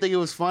 I didn't think it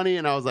was funny,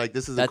 and I was like,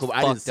 "This isn't That's cool."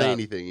 I didn't fucked say up.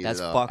 anything. Either, That's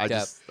though. fucked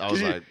I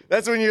was like,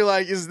 That's when you're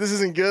like, this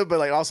isn't good, but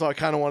like also I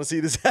kind of want to see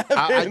this happen.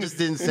 I just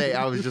didn't say.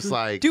 I was just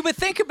like, Dude, but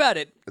think about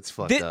it. it's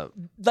fucked up.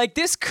 Like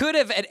this could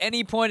have at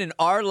any point in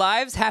our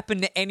lives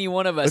happened to any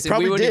one of us, It and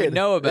we probably wouldn't even did.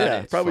 know about Yeah.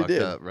 it. Probably Fucked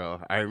did. up,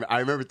 bro. I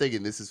remember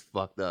thinking this is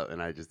fucked up,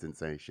 and I just didn't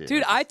say shit.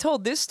 Dude, I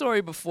told this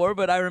story before,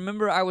 but I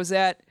remember I was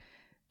at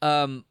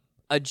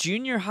a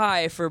junior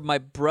high for my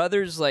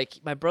brother's, like,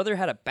 my brother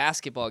had a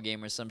basketball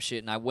game or some shit,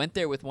 and I went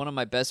there with one of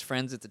my best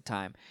friends at the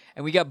time,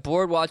 and we got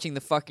bored watching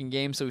the fucking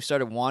game, so we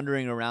started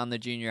wandering around the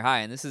junior high,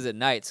 and this is at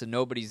night, so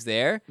nobody's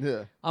there.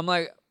 Yeah. I'm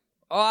like,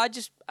 oh,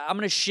 I'm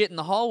gonna shit in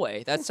the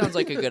hallway. That sounds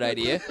like a good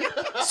idea.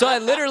 So I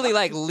literally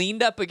like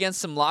leaned up against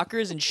some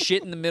lockers and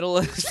shit in the middle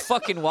of this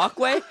fucking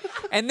walkway.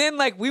 And then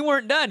like we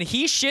weren't done.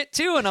 He shit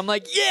too, and I'm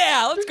like,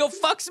 yeah, let's go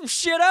fuck some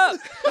shit up.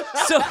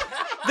 So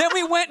then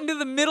we went into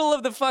the middle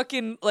of the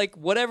fucking like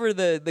whatever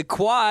the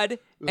quad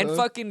and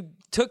fucking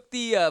took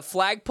the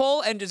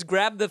flagpole and just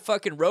grabbed the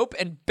fucking rope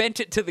and bent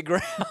it to the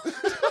ground.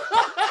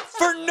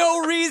 For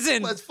no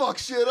reason. Let's fuck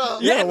shit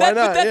up. Yeah, why but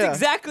not? that's Yeah.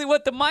 exactly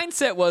what the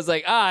mindset was.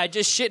 Like, I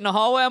just shit in the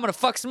hallway. I'm going to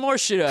fuck some more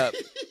shit up.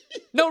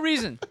 No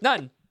reason.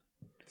 None.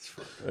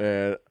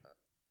 And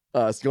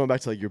so going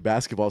back to like your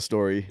basketball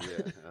story,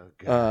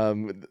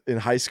 in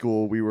high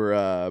school we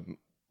were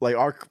like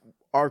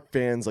our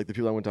fans, like the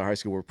people I went to high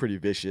school, were pretty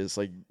vicious,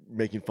 like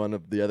making fun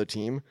of the other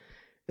team,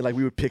 and like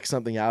we would pick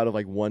something out of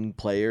like one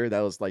player that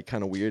was like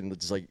kind of weird and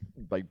just like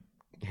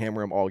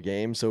hammer them all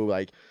game. So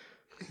like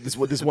this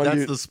one That's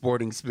dude. the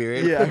sporting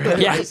spirit. Yeah.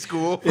 in Yeah. high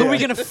school. Who are we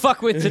going to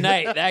fuck with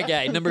tonight? That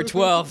guy, number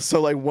 12. So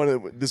like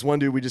this one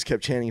dude, we just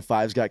kept chanting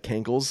 "Five's got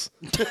cankles"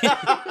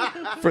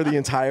 for the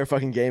entire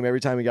fucking game. Every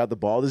time he got the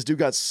ball, this dude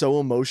got so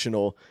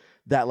emotional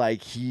that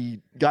like he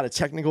got a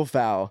technical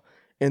foul,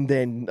 and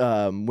then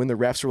when the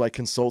refs were like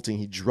consulting,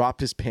 he dropped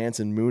his pants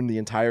and mooned the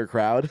entire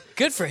crowd.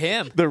 Good for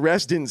him. The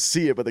refs didn't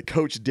see it, but the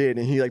coach did,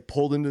 and he like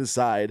pulled him to the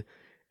side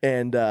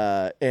and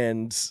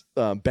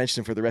benched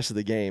him for the rest of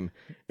the game.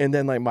 And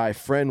then like my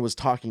friend was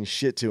talking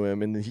shit to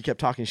him, and then he kept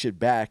talking shit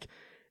back.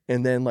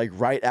 And then like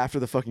right after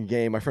the fucking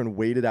game, my friend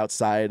waited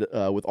outside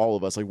with all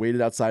of us, like waited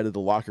outside of the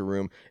locker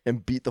room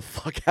and beat the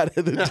fuck out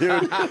of the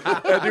dude.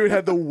 That dude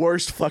had the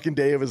worst fucking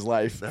day of his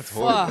life. That's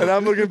Fuck. And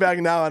I'm looking back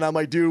now, and I'm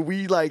like, dude,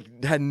 we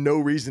like had no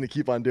reason to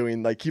keep on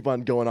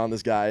going on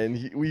this guy,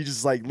 and we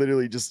just like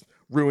literally just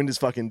ruined his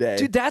fucking day.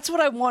 Dude, that's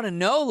what I want to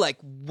know. Like,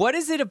 what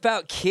is it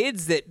about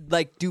kids that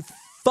like do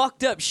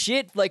fucked up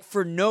shit like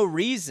for no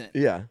reason.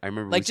 Yeah. I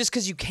remember Like just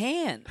because you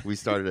can. we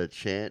started a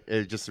chant.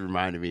 It just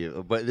reminded me,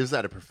 but this was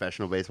at a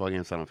professional baseball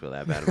game, so I don't feel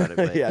that bad about it.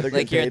 But Yeah, they're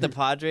Like getting you're at the paid.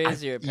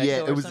 Padres, you're at Petco yeah,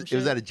 or some it was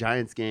shit? at a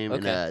Giants game,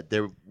 Okay. and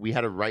there we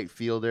had a right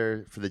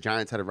fielder for the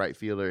Giants. Had a right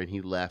fielder, and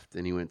he left,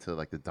 and he went to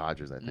like the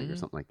Dodgers, I think, Mm-hmm. or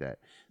something like that.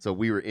 So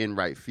we were in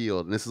right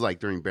field, and this is like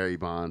during Barry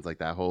Bonds, like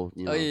that whole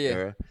yeah.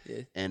 era.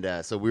 Yeah.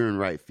 And so we were in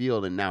right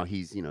field, and now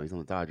he's on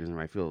the Dodgers in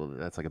right field.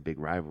 That's like a big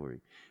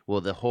rivalry.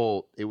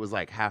 Well, it was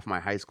like half my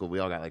high school. We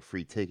all got like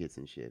free tickets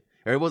and shit.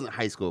 Or it wasn't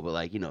high school, but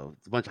like,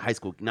 it's a bunch of high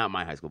school, not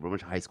my high school, but a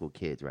bunch of high school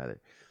kids rather.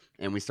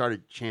 And we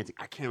started chanting.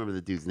 I can't remember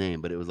the dude's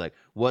name, but it was like,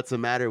 "What's the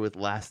matter with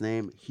last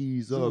name?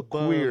 He's a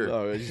queer."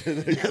 Oh, queer.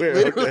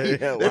 Literally, Okay,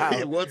 yeah,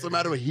 wow. What's the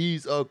matter with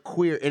he's a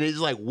queer? And it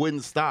just like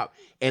wouldn't stop.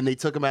 And they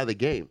took him out of the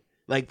game.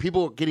 Like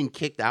people were getting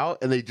kicked out,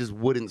 and they just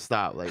wouldn't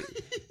stop. Like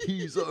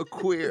he's a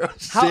queer.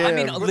 I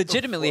mean, Damn, what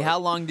legitimately, how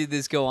long did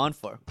this go on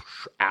for?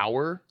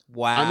 Hour.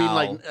 Wow. I mean,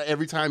 like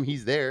every time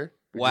he's there,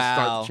 we just Wow.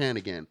 start the chant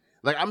again.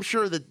 Like I'm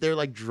sure that they're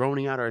like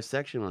droning out our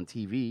section on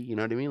TV. You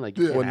know what I mean? Like,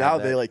 you Well, can't now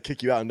have they that. like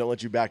kick you out and don't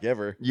let you back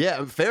ever.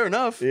 Yeah, fair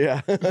enough.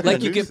 Yeah.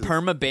 Like you get nuisance.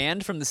 perma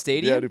banned from the Yeah,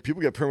 stadium? dude,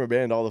 people get perma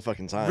banned all the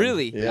fucking time.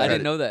 Really? Yeah. I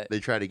didn't know that. They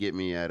tried to get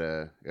me at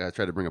I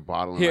tried to bring a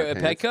bottle in Here my at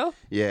pants. Petco?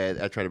 Yeah,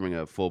 I tried to bring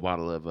a full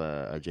bottle of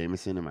a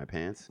Jameson in my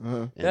pants. Uh-huh.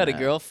 And, That a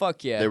girl?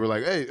 Fuck yeah. They were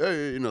like, hey,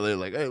 they're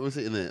like, hey, what's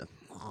it? And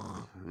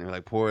they're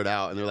like, pour it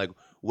out, and they're like,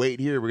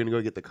 wait here, we're gonna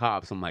go get the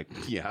cops. I'm like,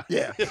 yeah,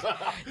 Yeah.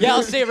 Yeah,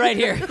 I'll stay right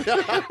here.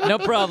 No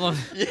problem.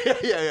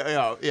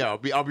 yeah.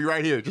 I'll be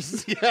right here.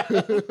 Just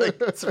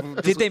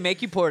like, Did they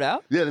make you pour it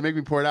out? Yeah, they make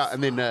me pour it out,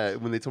 and then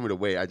when they told me to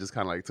wait, I just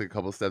kind of like took a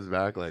couple steps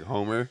back, like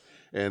Homer,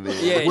 and then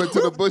Yeah. Went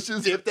to the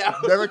bushes, dipped out.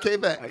 never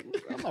came back.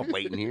 I'm not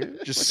waiting here.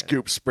 Just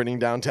scoop sprinting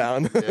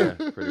downtown. Yeah,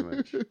 pretty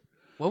much.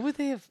 What would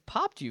they have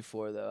popped you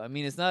for, though? I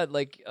mean, it's not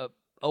like a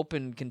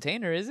open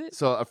container, is it?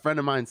 So a friend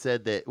of mine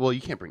said that, well,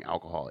 you can't bring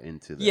alcohol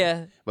into the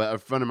Yeah. But a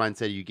friend of mine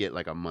said you get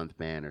like a month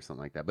ban or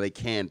something like that. But they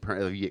can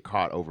if you get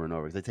caught over and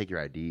over because they take your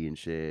ID and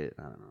shit.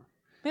 I don't know.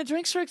 Man,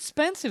 drinks are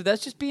expensive.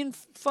 That's just being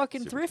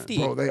fucking Super thrifty.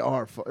 Bro, they're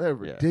Yeah.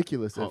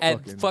 ridiculous. At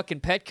At fucking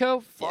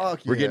Petco?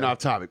 fuck We're getting yeah. off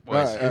topic, boys.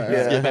 Right, right,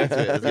 Let's get right. back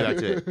to it. Let's get back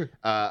to it.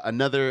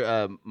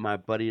 Another, my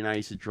buddy and I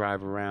used to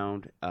drive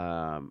around,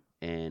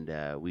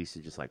 and we used to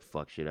just like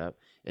fuck shit up.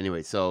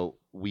 Anyway, so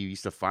we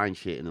used to find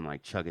shit and then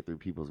like chuck it through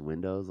people's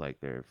windows, like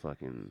their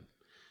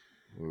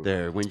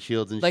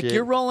windshields and Like shit.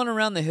 you're rolling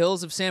around the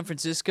hills of San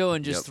Francisco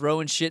and just Yep.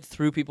 throwing shit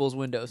through people's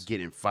windows.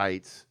 Get in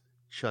fights,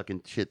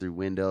 chucking shit through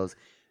windows.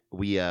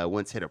 We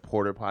once hit a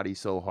porta potty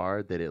so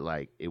hard that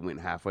it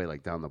went halfway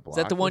like down the block.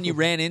 Is that the one you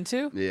ran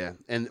into? Yeah,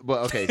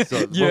 okay.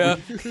 So Yeah.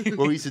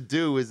 what we used to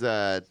do is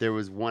there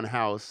was one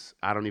house.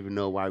 I don't even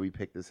know why we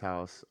picked this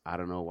house. I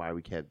don't know why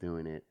we kept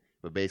doing it,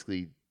 but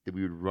basically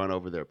we would run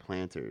over their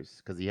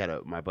planters because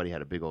my buddy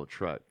had a big old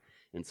truck,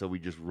 and so we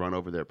just run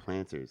over their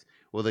planters.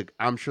 Well,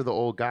 I'm sure the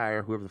old guy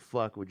or whoever the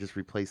fuck would just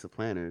replace the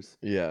planters.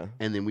 Yeah.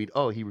 And then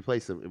he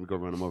replaced them, and we'd go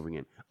run them over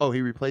again. Oh,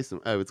 he replaced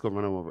them. Oh, let's go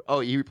run them over. Oh,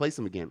 he replaced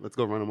them again. Let's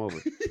go run them over.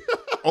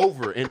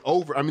 Over and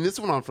over. I mean, this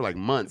went on for like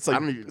months.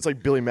 It's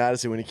like Billy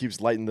Madison when he keeps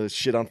lighting the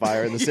shit on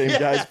fire in the same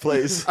guy's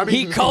place. I mean,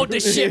 He called the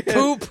shit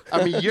poop.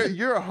 I mean,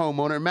 you're a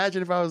homeowner.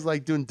 Imagine if I was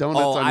like doing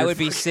donuts. Oh, on I your would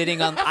be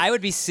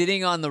fucking-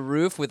 sitting on the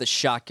roof with a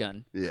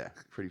shotgun. Yeah,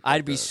 pretty. I'd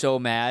fucked be up. so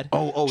mad.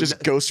 Oh,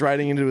 Just ghost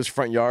riding into his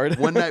front yard.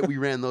 one night we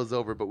ran those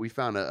over, but we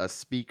found a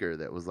speaker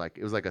that was like,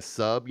 it was like a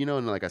sub,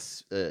 and like a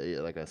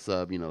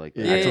sub, like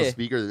the Yeah, actual yeah.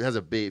 speaker that has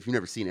a big. If you've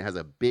never seen it, it has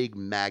a big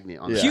magnet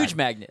on Yeah. the Huge back,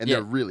 magnet. and yeah.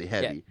 they're really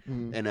heavy.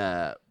 Mhm. And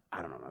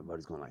I don't know, my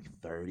buddy's going like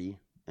 30,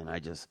 and I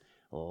just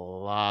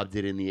lobbed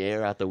it in the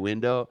air out the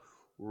window,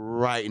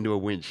 right into a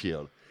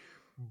windshield.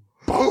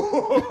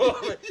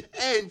 Boom!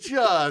 And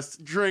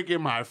just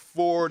drinking my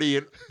 40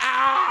 and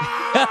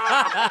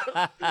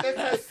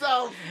this is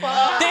so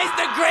fun. This is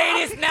the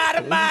greatest night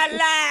of my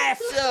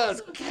life.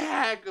 Just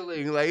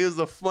cackling. Like it was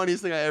the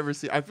funniest thing I ever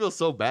seen. I feel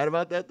so bad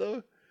about that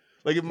though.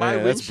 Like if my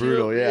Yeah, that's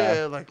windshield, brutal,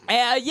 yeah. like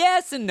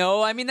Yes and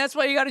no. I mean, that's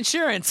why you got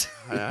insurance.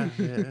 yeah.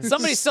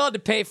 Somebody still had to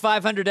pay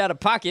 $500 out of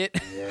pocket.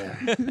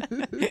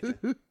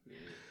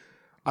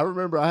 I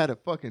remember I had a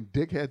fucking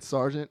dickhead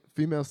sergeant,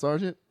 female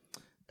sergeant,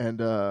 and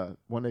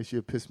one day she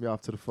had pissed me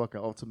off to the fucking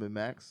ultimate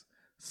max.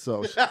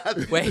 So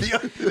Wait,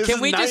 This can is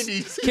we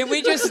 90s. can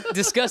we just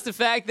discuss the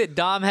fact that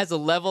Dom has a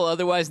level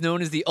otherwise known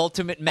as the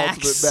Ultimate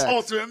Max? Ultimate Max.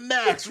 Ultimate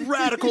Max,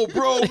 radical,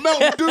 bro,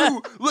 Mountain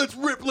Dew, let's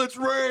rip, let's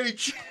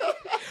rage.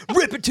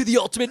 Rip it to the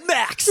Ultimate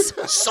Max.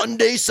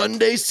 Sunday,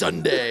 Sunday,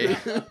 Sunday.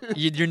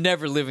 You're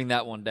never living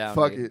that one down.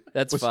 fuck dude. it.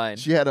 That's But fine.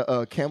 She had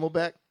a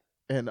Camelback,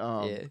 and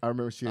Yeah. I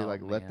remember she had Oh,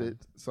 like left man. it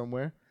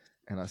somewhere,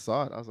 and I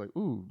saw it. I was like,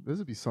 ooh, this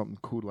would be something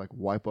cool to like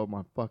wipe up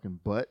my fucking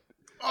butt.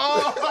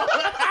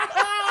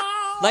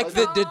 Like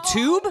the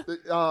tube?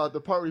 The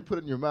part where you put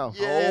it in your mouth.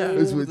 Yeah.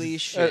 It's with- Holy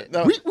shit.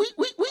 No, Wee.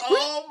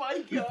 Oh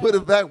my god. Put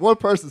it back. One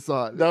person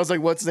saw it. that was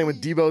like, what's his name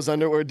with Debo's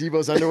underwear?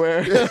 Debo's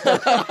underwear.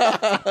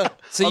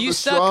 So On you the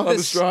stuck straw? the, On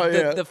the straw,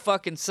 yeah. the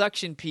fucking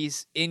suction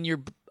piece in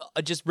your,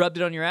 just rubbed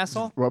it on your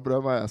asshole? Rub it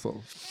up my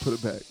asshole. Put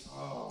it back.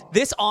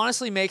 This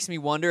honestly makes me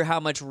wonder how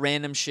much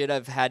random shit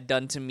I've had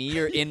done to me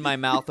or in my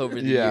mouth over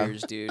the Yeah.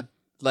 years, dude.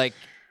 Like,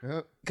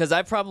 Yep. because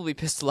I probably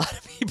pissed a lot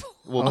of people.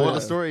 Well, moral of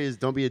the story is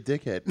don't be a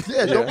dickhead.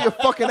 Yeah, don't be a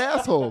fucking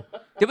asshole.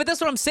 Yeah, but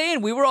that's what I'm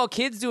saying. We were all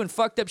kids doing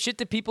fucked up shit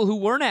to people who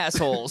weren't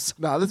assholes.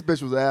 Nah, this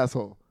bitch was an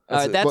asshole.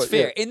 That's But,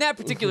 fair. yeah, In that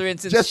particular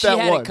instance, Just she that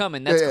had one. it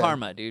coming. That's Yeah, yeah.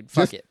 karma, dude.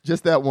 Fuck it.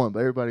 Just that one, but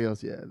everybody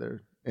else, yeah,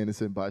 they're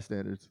innocent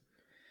bystanders.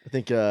 I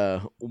think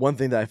one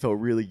thing that I felt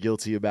really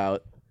guilty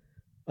about,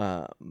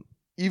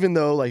 even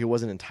though like it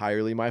wasn't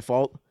entirely my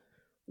fault,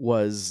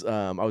 was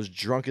I was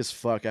drunk as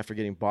fuck after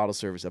getting bottle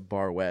service at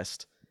Bar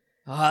West.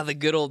 Ah, the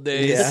good old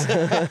days.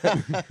 Yeah.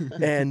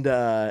 and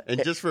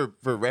And just for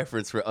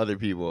reference for other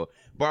people,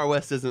 Bar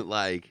West isn't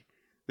like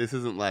this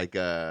isn't like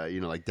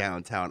like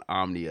downtown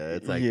Omnia.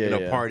 It's like in a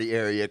Yeah. party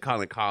area,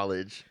 kind of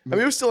college. I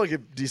mean, it was still like a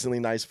decently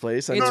nice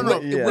place. I It's mean,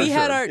 what- yeah, we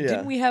had sure. our Yeah.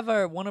 didn't we have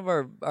one of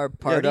our Yeah,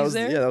 parties that was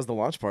there? that was the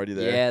launch party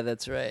there. Yeah,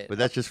 that's right. But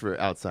that's just for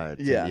outside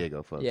Yeah. San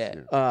Diego folks.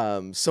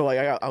 Yeah. So like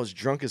I was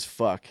drunk as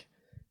fuck,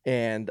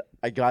 and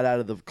I got out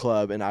of the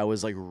club and I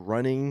was like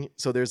running.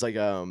 So there's like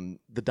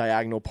the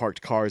diagonal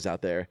parked cars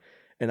out there,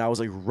 and I was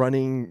like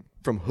running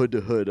from hood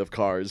to hood of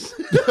cars.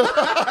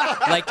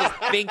 Like just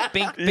bink,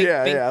 bink, bink,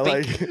 yeah, bink, yeah,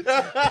 bink.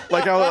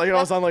 like I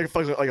was on like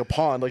a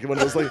pond, like one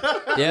of those like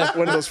Yeah.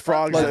 one of those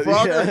frogs. Like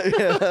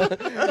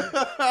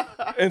Yeah.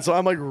 And so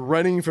I'm like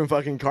running from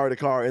fucking car to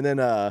car, and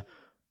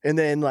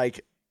then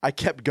like I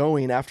kept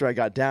going after I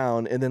got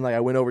down, and then like I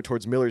went over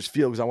towards Miller's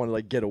Field because I wanted to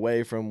like get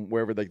away from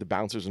wherever like the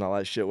bouncers and all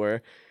that shit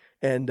were,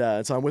 and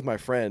so I'm with my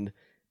friend,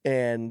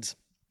 and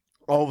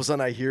all of a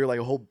sudden I hear like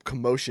a whole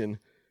commotion.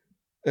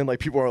 And like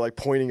people are like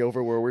pointing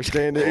over where we're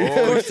standing. Of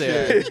course they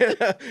are.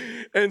 Yeah.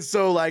 And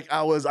so like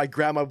I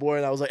grabbed my boy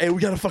and I was like, hey,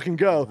 we gotta fucking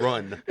go.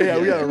 Run. Yeah,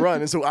 we gotta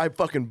run. And so I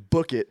fucking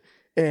book it.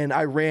 And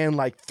I ran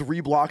like 3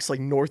 blocks like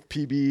north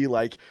PB,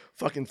 like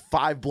fucking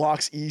 5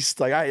 blocks east.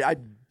 Like I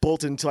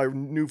bolted until I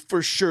knew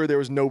for sure there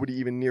was nobody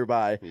even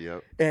nearby.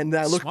 Yep. And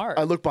I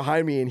Smart. look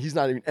behind me and he's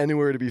not even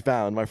anywhere to be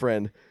found, my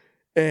friend.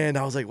 And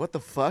I was like, what the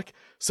fuck?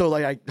 So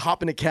like I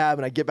hop in a cab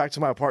and I get back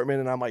to my apartment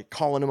and I'm like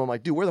calling him. I'm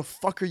like, dude, where the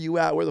fuck are you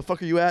at? Where the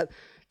fuck are you at?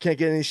 Can't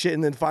get any shit.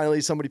 And then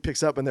finally somebody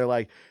picks up and they're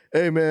like,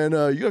 hey man,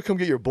 you gotta come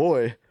get your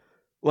boy.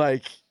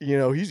 Like,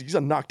 he's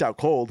a knocked out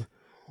cold.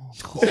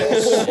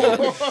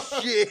 Oh,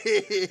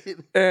 shit.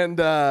 And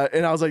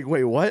I was like,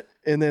 wait, what?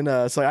 And then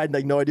so I had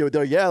like no idea what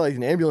they're like, yeah, like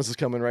an ambulance is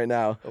coming right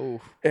now. Oh.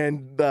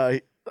 And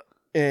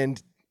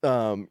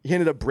he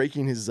ended up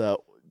breaking his getting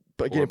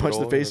punched in the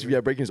Orbital, face, whatever.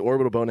 yeah, breaking his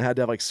orbital bone and had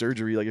to have like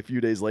surgery like a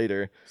few days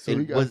later. So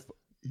And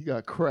he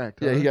got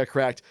cracked. Yeah, huh? he got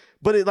cracked.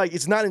 But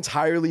it's not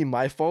entirely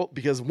my fault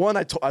because one,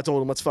 I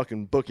told him let's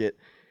fucking book it.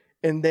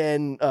 And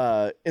then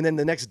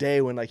the next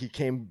day when like he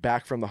came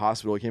back from the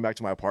hospital, he came back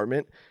to my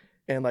apartment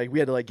and like we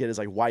had to like get his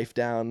like wife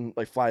down,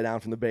 like fly down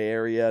from the Bay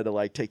Area to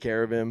like take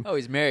care of him. Oh,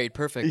 he's married.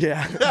 Perfect.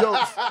 Yeah. Yo,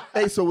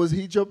 hey, so was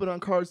he jumping on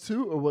cars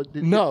too, or what?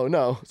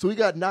 No. So he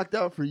got knocked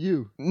out for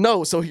you.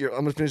 No, so here,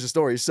 I'm gonna finish the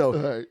story. So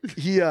All right.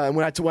 he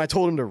when I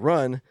told him to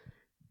run,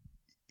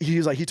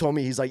 he told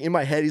me, he's like in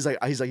my head, he's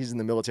in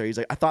the military. He's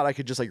like, I thought I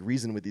could just like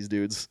reason with these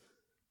dudes.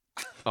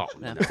 Oh,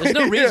 No, no. there's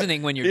no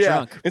reasoning when you're Yeah.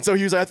 drunk. And so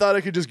he was like, I thought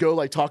I could just go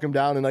like talk him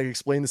down and like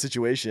explain the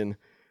situation.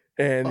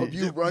 And Of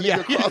you running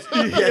Yeah. across.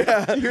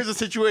 yeah. Here's a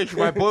situation.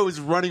 My boy was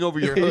running over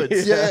your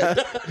hoods. Yeah.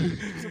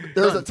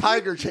 There was a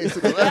tiger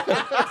chasing him.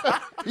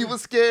 He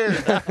was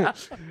scared.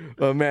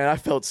 Oh man, I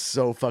felt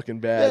so fucking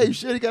Yeah, bad. he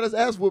should have got his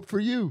ass whooped for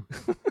you.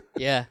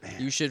 Yeah,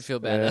 you should feel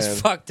bad. Man,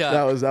 That's fucked that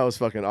up. was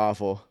fucking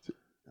awful.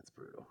 That's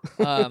brutal.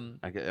 Um,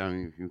 I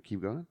mean, if you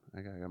keep going,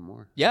 I got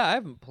more. yeah, I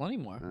have plenty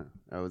more.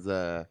 I was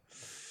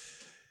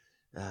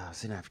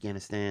in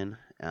Afghanistan,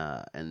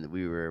 and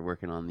we were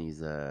working on these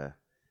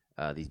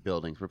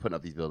buildings. We're putting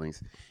up these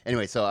buildings.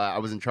 Anyway, so I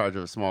was in charge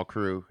of a small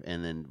crew,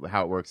 and then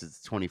how it works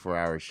is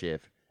 24-hour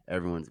shift.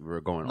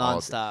 We're going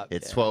Nonstop, all day.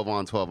 It's yeah. 12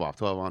 on, 12 off,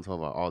 12 on,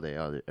 12 off, all day,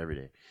 every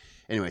day.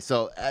 Anyway,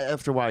 so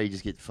after a while, you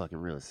just get fucking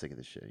really sick of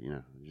this shit,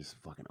 You're just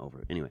fucking over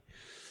it. Anyway,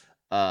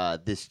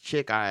 this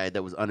chick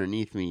that was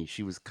underneath me,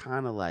 she was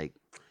kind of like,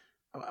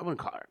 I wouldn't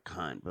call her a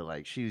cunt, but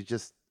like she was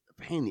just a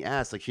pain in the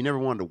ass. Like she never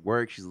wanted to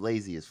work. She's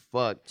lazy as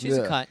fuck. She's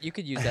a Yeah. cunt. You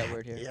could use that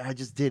word here. Yeah, I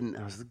just didn't.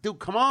 I was like, dude,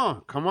 come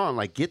on,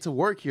 like get to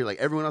work here. Like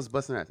everyone else is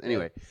busting ass.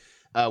 Anyway,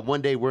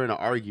 one day we're in an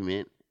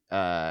argument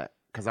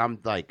because I'm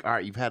like, all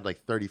right, you've had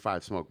like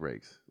 35 smoke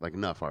breaks, like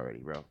enough already,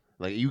 bro.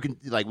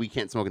 Like we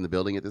can't smoke in the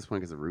building at this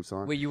point because the roof's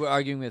on. Wait, you were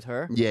arguing with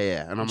her?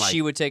 Yeah, and I'm like,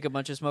 She would take a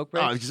bunch of smoke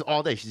oh, breaks? just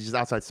all day. She's just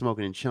outside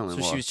smoking and chilling.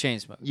 So while- she was chain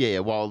smoking. Yeah,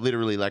 while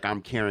literally like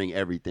I'm carrying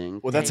everything.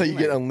 Well, that's Hey, how you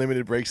get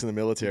unlimited breaks in the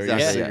military.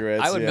 Exactly. Is Yeah.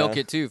 cigarettes. I would yeah. milk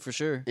it too, for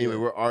sure. Anyway,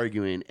 we're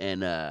arguing,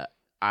 and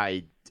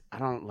I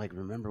don't like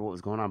remember what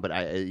was going on, but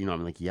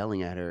I'm like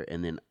yelling at her,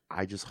 and then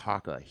I just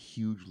hawk a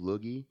huge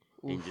loogie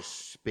and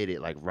just spit it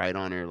like right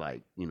on her,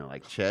 like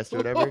like chest or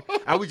whatever.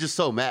 I was just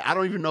so mad. I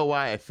don't even know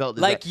why I felt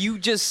this. Like you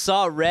just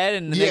saw red,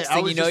 and the Yeah, next I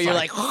thing was you know, just you're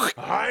like, all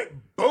right,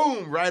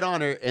 boom, right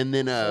on her, and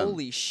then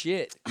holy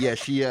shit. yeah,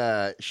 she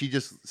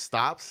just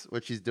stops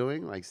what she's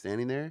doing, like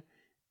standing there,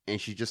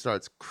 and she just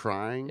starts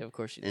crying. Yeah, of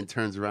course you And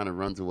turns around and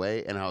runs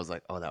away, and I was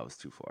like, "Oh, that was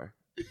too far."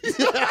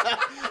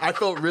 I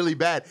felt really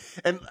bad,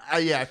 and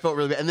I felt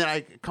really bad. And then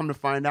I come to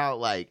find out,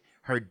 like,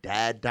 her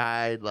dad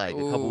died like a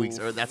couple weeks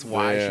earlier. That's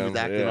why she was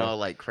acting all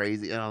like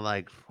crazy. And I'm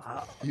like,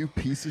 wow. You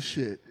piece of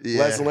shit. Yeah.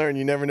 Lesson learned: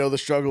 you never know the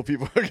struggle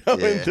people are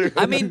going through.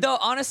 I mean, though,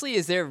 honestly,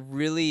 is there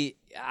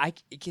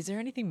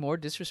anything more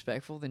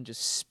disrespectful than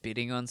just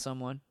spitting on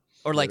someone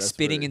or like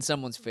spitting in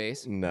someone's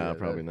face? No,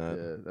 probably not.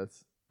 Yeah,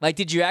 that's. Like,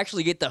 did you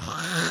actually get the?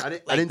 I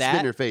didn't like spit that?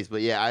 in her face,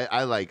 but yeah,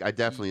 I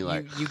definitely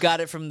You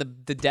got it from the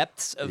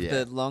depths of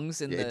the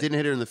lungs and it didn't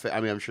hit her in the face. I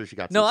mean, I'm sure she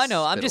got. No, some I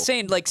know. I'm just spittle.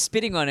 saying, like,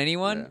 spitting on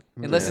anyone,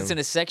 unless it's in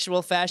a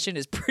sexual fashion,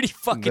 is pretty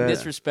fucking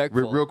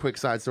disrespectful. Real quick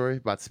side story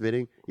about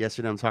spitting.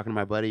 Yesterday, I'm talking to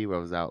my buddy. I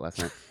was out last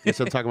night.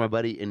 So I'm talking to my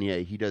buddy, and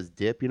he does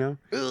dip, and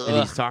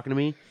he's talking to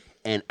me.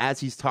 And as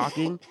he's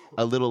talking,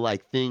 a little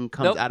like thing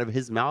comes out of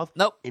his mouth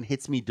and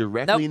hits me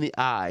directly in the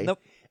eye.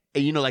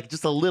 And, like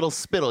just a little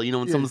spittle,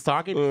 when someone's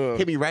talking,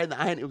 hit me right in the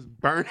eye and it was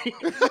burning.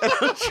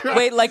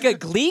 Wait, like a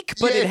gleek,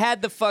 but it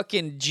had the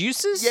fucking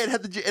juices? Yeah, it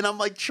had and I'm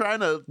like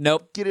trying to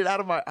get it out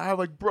of my eye. I'm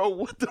like, bro,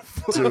 what the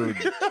fuck? Dude,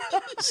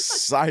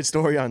 side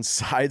story on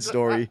side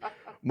story.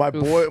 My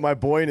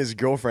boy and his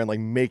girlfriend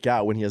like make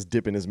out when he has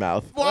dip in his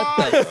mouth. What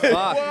the fuck?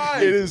 Why?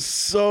 It is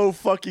so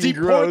fucking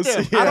Deport gross.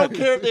 them. Yeah. I don't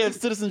care if they have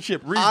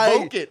citizenship.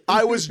 Revoke it.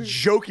 I was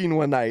joking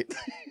one night.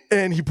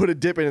 And he put a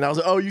dip in, and I was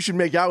like, "Oh, you should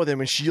make out with him."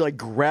 And she like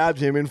grabbed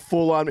him and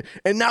full on,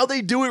 and now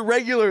they do it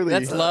regularly.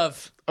 That's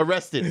love.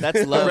 Arrested.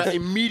 That's love.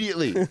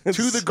 Immediately to the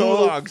so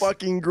gulags.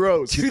 Fucking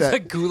gross. To the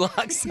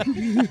gulags.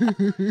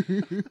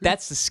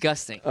 That's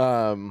disgusting.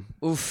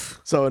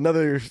 Oof. So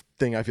another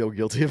thing I feel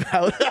guilty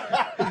about,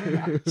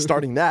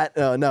 starting that.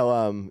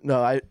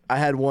 I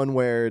had one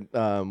where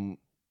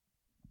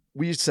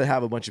we used to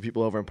have a bunch of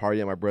people over and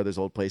party at my brother's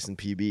old place in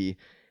PB,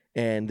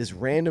 and this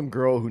random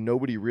girl who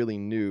nobody really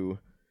knew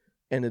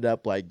ended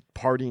up like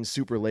partying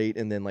super late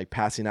and then like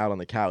passing out on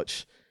the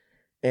couch.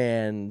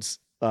 And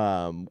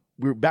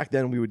back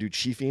then we would do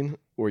chiefing,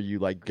 where you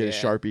like get a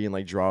Sharpie and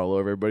like draw all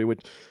over everybody,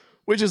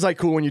 which is like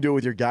cool when you do it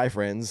with your guy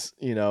friends,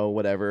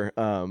 whatever.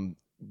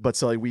 But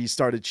so like we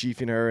started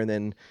chiefing her, and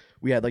then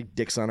we had like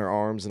dicks on her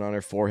arms and on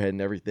her forehead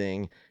and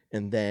everything.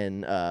 And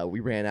then we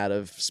ran out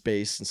of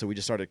space, and so we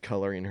just started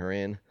coloring her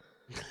in.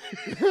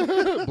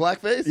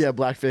 Blackface? Yeah,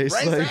 blackface.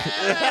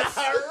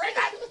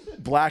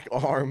 Black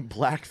arm,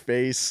 black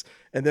face.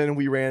 And then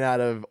we ran out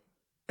of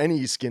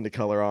any skin to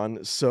color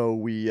on, so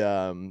we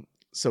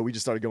just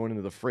started going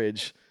into the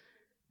fridge,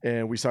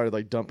 and we started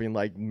like dumping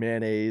like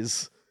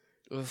mayonnaise,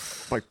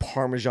 like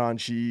Parmesan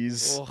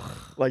cheese,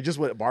 like just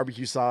what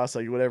barbecue sauce,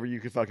 like whatever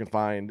you could fucking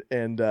find,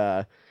 and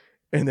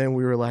then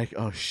we were like,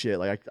 oh shit,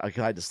 like I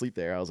had to sleep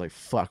there. I was like,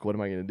 fuck, what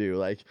am I gonna do?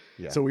 Like,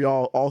 so we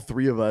all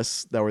three of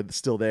us that were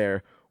still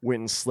there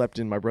went and slept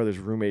in my brother's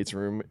roommate's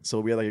room.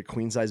 So we had like a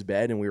queen size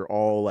bed, and we were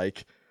all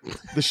like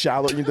the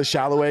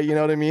shallow way, you know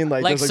what I mean?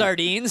 Like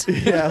sardines?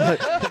 Yeah.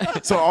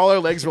 So all our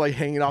legs were like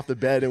hanging off the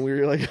bed, and we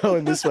were like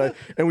going this way,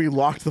 and we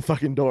locked the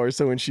fucking door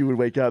so when she would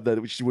wake up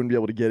that she wouldn't be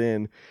able to get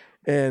in.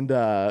 And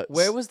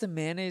where was the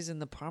mayonnaise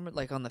and the parmesan?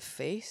 Like on the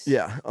face?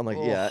 Yeah, I'm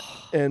like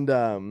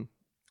and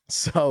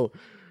so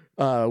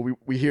we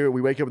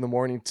wake up in the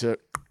morning to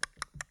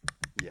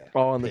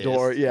all on the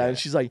door, and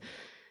she's like,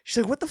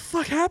 what the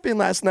fuck happened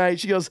last night?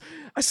 She goes,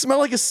 I smell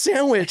like a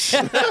sandwich.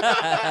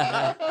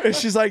 And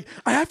she's like,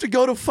 I have to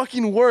go to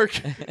fucking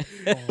work.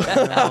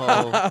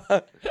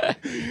 I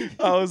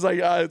was like,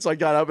 so I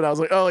got up and I was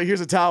like, oh, like, here's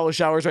a towel. The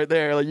shower's right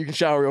there. Like, you can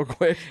shower real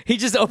quick. He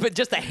just opened,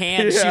 just a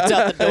hand shoots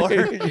out the door.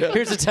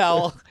 Here's a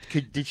towel.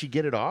 Did she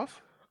get it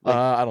off?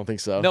 I don't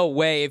think so. No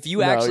way. If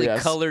you actually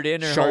colored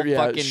in her whole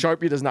fucking...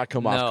 Sharpie does not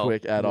come off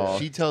quick at all.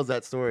 She tells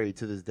that story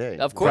to this day.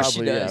 Of course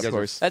she does. Yeah, of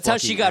course. That's how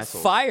she got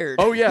fired.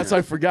 Oh, yeah, so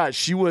I forgot.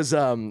 She was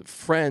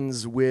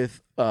friends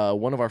with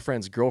one of our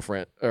friends'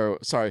 girlfriend.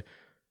 Friends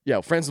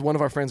with one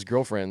of our friends'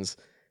 girlfriends.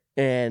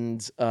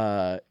 And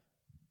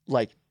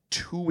like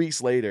 2 weeks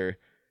later,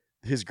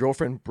 his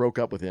girlfriend broke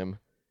up with him.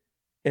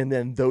 And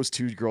then those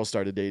two girls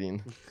started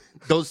dating.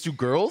 Those two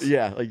girls?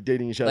 Yeah, like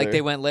dating each other. Like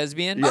they went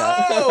lesbian?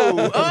 Yeah.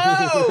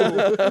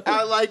 Oh!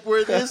 I like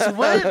where this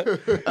went.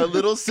 A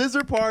little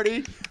scissor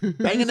party.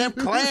 Banging them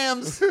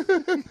clams.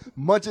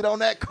 Munching on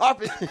that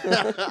carpet.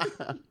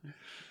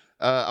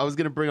 I was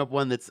going to bring up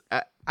one that's...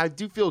 I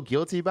do feel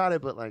guilty about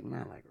it, but like,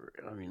 not like...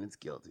 I mean, it's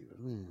guilty. But,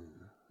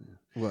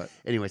 What?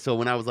 Anyway, so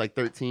when I was like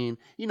 13,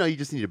 you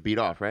just need to beat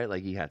off, right?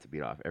 Like, you have to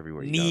beat off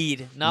everywhere you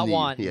go. Not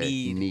want. Yeah,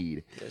 need.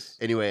 Need. Yes.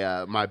 Anyway,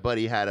 my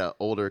buddy had an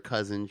older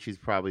cousin. She's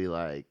probably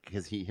like,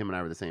 because him and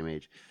I were the same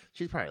age.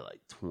 She's probably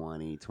like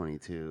 20,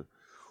 22.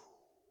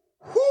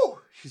 Whew!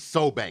 She's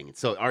so banging.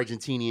 So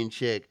Argentinian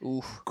chick,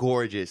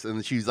 gorgeous.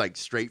 And she's like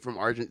straight from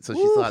Argentina. So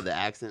she still had the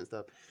accent and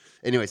stuff.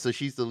 Anyway, so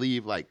she used to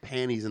leave like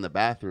panties in the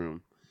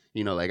bathroom.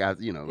 Just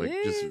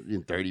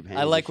in dirty panties.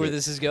 I like where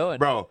this is going.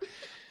 Bro.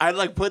 I'd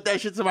like put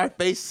that shit to my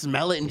face,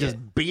 smell it, and just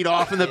beat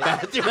off in the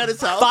bathroom at his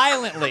house.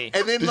 Violently.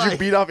 And then Did like, you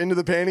beat off into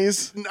the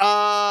panties? yes,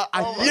 Yes, I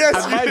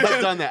you might have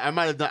did. done that. I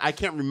might have done. I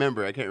can't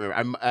remember.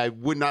 I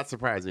would not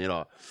surprise me at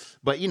all.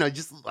 But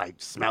just like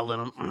smelling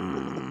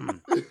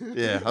them.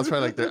 Yeah, I was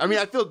probably like that. I mean,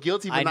 I feel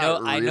guilty, but I know.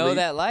 not really. I know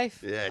that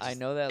life. Yeah, I just,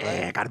 know that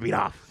Yeah, life. gotta beat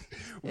off.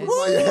 On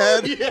your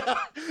head. Yeah,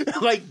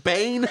 like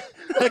Bane.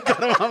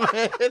 Got him on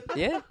my head.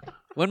 Yeah.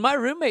 When my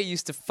roommate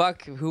used to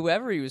fuck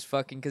whoever he was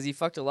fucking, because he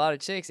fucked a lot of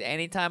chicks,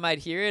 anytime I'd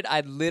hear it,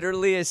 I'd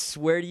literally, I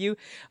swear to you,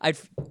 I'd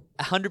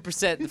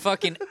 100%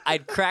 fucking,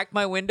 I'd crack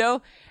my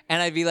window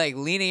and I'd be like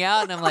leaning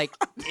out and I'm like,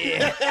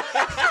 yeah.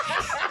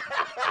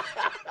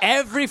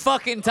 Every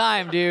fucking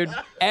time, dude.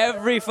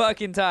 Every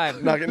fucking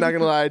time. Not gonna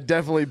lie, I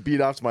definitely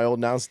beat off to my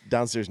old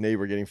downstairs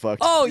neighbor getting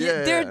fucked. Oh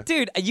Yeah. yeah,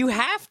 dude, you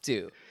have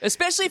to,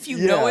 especially if you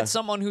know Yeah. it's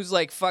someone who's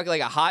like fuck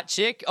like a hot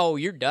chick. Oh,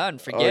 you're done. Oh,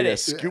 Forget yeah, it.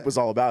 Scoop was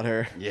all about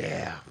her.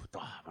 Yeah. Oh,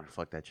 I want to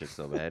fuck that chick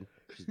so bad.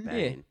 She's Yeah,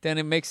 banging. then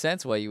it makes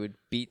sense why you would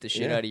beat the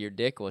shit Yeah. out of your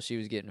dick while she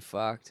was getting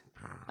fucked.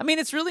 I mean,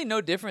 it's really no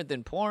different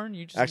than porn.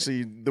 You just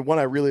Actually, the one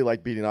I really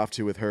liked beating off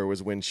to with her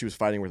was when she was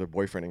fighting with her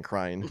boyfriend and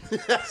crying.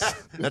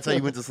 That's how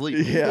you went to sleep.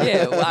 Yeah.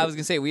 yeah. Well, I was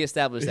gonna say we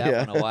established that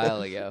Yeah. one a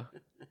while ago.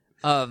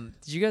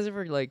 Did you guys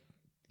ever like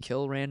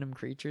kill random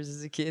creatures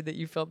as a kid that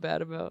you felt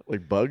bad about?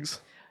 Like bugs?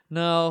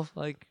 No,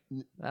 like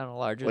I don't know,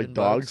 larger Like than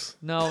dogs? bugs.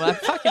 No, I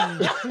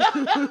fucking.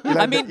 You I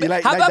like- mean, you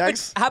like how night about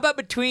dogs? how about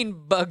between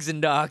bugs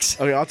and dogs?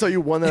 Okay, I'll tell you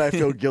one that I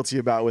feel guilty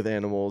about with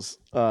animals.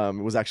 It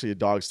was actually a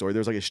dog story. There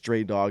was like a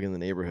stray dog in the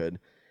neighborhood,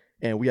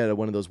 and we had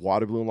one of those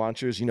water balloon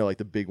launchers. You know, like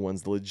the big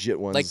ones, the legit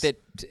ones. Like that.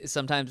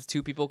 Sometimes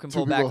two people can Two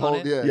pull back people on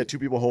hold, it. yeah. Yeah, two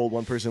people hold,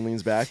 one person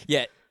leans back.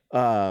 Yeah.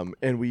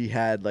 And we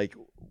had like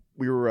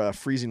we were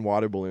freezing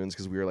water balloons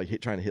because we were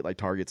like trying to hit like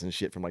targets and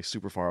shit from like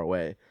super far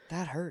away.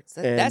 That hurts.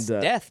 And, That's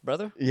death,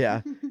 brother.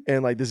 Yeah,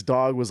 and like this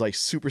dog was like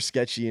super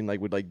sketchy and like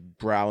would like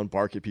growl and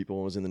bark at people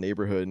and was in the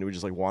neighborhood and would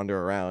just like wander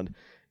around.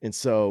 And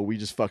so we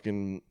just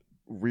fucking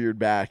reared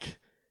back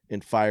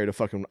and fired a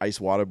fucking ice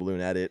water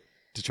balloon at it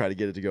to try to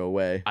get it to go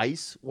away.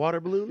 Ice water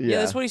balloon? Yeah,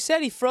 that's what he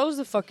said. He froze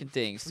the fucking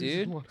things,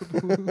 dude.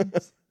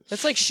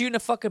 That's like shooting a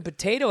fucking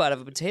potato out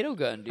of a potato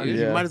gun, dude.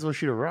 Yeah. You might as well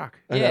shoot a rock.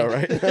 I Yeah. know,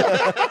 right?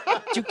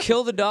 Did you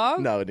kill the dog?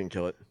 No, it didn't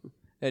kill it.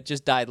 It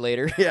just died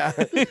later. Yeah.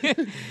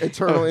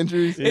 Internal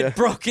injuries. Yeah. It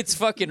broke its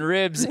fucking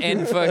ribs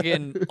and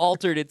fucking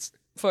altered its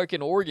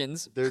fucking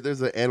organs.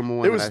 There's an animal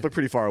one. It was that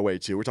pretty far away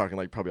too. We're talking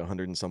like probably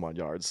 100 and some odd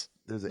yards.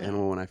 there's an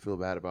animal one I feel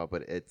bad about,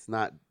 but it's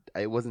not.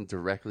 It wasn't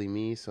directly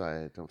me, so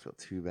I don't feel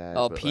too bad.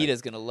 Oh, but,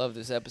 PETA's gonna love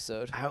this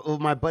episode. well,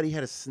 my buddy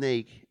had a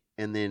snake,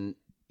 and then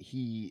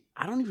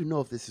I don't even know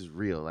if this is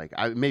real. Like,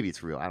 maybe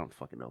it's real. I don't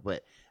fucking know.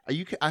 But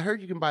I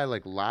heard you can buy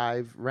like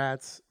live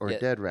rats or Yeah.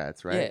 dead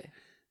rats, right? Yeah.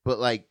 But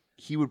like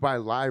he would buy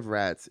live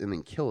rats and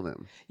then kill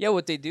them. Yeah,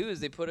 what they do is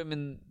they put them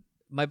in.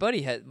 My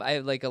buddy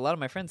like a lot of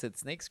my friends had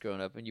snakes growing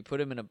up, and you put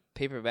them in a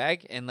paper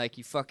bag and like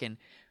you fucking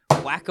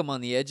whack them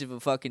on the edge of a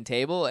fucking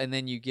table, and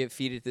then you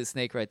feed it to the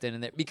snake right then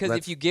and there. Because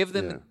if you give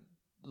them yeah.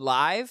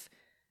 live,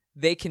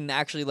 they can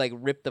actually like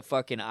rip the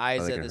fucking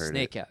eyes they of can the hurt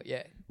snake out.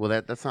 Yeah. Well,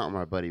 that's not what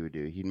my buddy would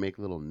do. He'd make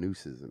little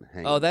nooses and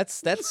hang. Oh, them.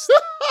 that's Yeah.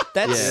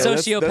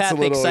 sociopathic, that's a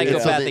little- yeah.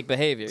 psychopathic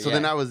behavior. So yeah.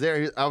 then I was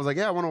there. I was like,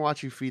 yeah, I want to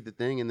watch you feed the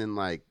thing, and then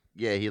like,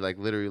 yeah, he like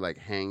literally like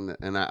hang the,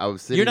 and I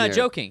was sitting. You're not there.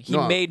 joking. He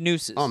No, made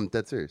nooses.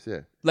 that's serious.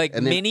 Yeah. like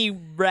and then mini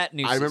rat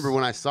nooses. I remember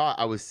when I saw it,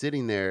 I was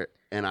sitting there,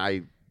 and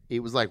it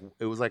was like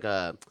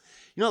a,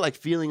 like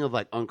feeling of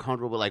like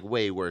uncomfortable, but like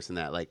way worse than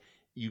that. Like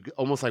you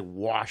almost like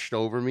washed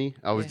over me.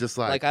 I was just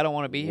like, I don't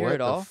want to be here what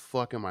at all. the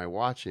fuck am I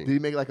watching? Did he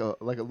make like a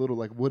little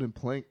like wooden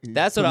plank?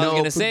 That's what I was No,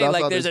 gonna say. that's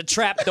Like, how there's they- a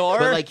trap door.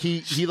 But like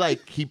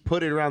he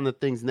put it around the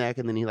thing's neck,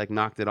 and then he like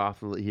knocked it off.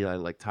 He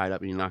like tied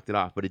up and he knocked it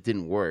off, but it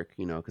didn't work,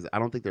 because I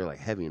don't think they're like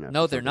heavy enough.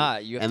 No, or they're something.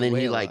 not. You have And to then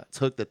weigh he a like lot.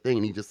 took the thing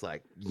and he just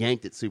like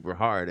yanked it super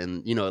hard,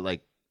 and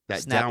like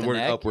that Snapped the downward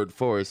neck? upward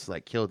force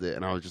like killed it,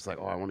 and I was just like,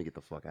 oh, I want to get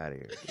the fuck out of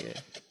here.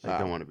 I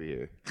don't want to be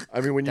here. I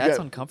mean, when you That's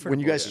got, uncomfortable,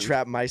 when you guys dude.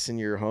 trap mice in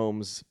your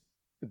homes,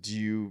 do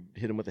you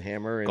hit them with a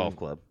hammer and Golf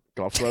club.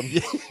 Golf club?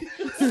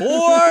 4.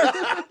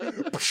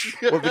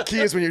 Well, the key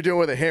is when you're doing it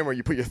with a hammer,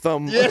 you put your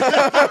thumb so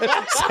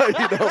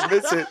you don't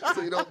miss it.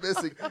 so you don't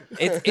miss it.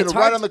 It's Hit it hard.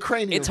 right on the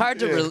cranium. It's hard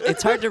to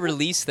it's hard to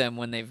release them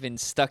when they've been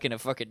stuck in a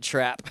fucking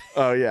trap.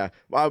 Oh yeah,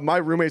 my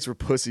roommates were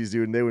pussies,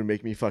 dude, and they would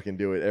make me fucking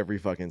do it every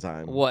fucking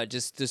time. What?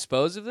 Just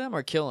dispose of them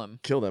or kill them?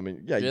 Kill them,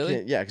 and yeah, Really? you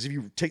can't. Yeah, because if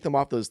you take them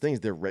off those things,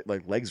 their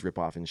like legs rip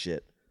off and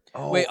shit.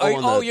 Wait,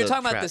 on you're the talking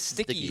about trap, the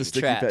sticky The sticky,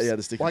 traps. yeah,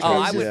 the sticky. Why Oh, can't,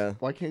 I you would- yeah,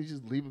 why can't you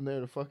just leave them there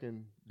to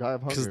fucking die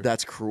of hunger? because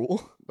that's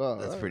cruel. Oh,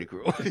 That's alright. pretty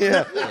cruel.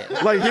 Yeah,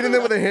 like hitting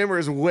them with a hammer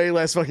is way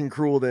less fucking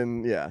cruel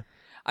than yeah.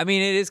 I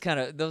mean, it is kind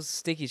of those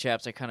sticky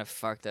traps are kind of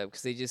fucked up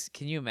because they just.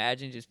 Can you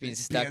imagine just being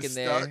Just stuck being in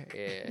there? stuck.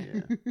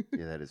 Yeah.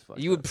 Yeah, that is fucked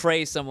You would up.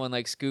 pray someone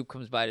like Scoop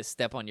comes by to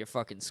step on your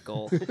fucking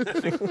skull.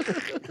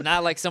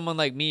 Not like someone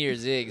like me or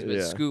Ziggs, but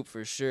Yeah. Scoop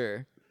for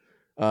sure.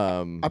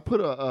 I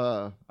put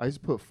I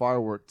used to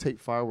put tape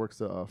fireworks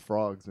to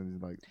frogs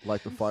and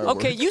like the fireworks.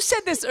 Okay, you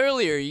said this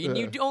earlier. You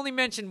Yeah. only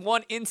mentioned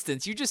one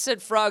instance. You just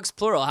said frogs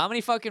plural. How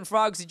many fucking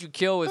frogs did you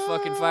kill with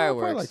fucking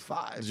Probably like fireworks?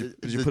 5.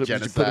 Did you put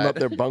them up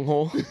their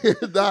bunghole?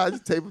 Nah, I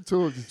just tape them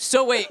to them.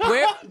 So wait, We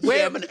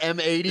where have an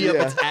M80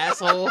 up its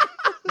asshole.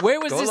 where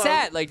was Go this on.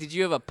 at? Like, did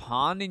you have a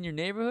pond in your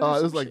neighborhood? or It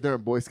some was like shit?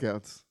 during Boy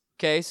Scouts.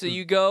 Okay, so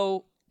you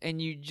go and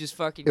you just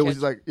fucking. It was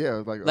catch- like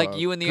it was like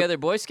you and the other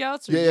Boy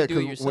Scouts, or yeah, you do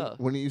it 'cause yourself?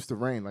 when it used to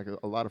rain, like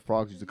a lot of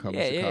frogs used to come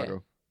Yeah, in yeah.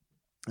 Chicago,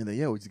 and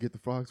then we just get the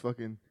frogs,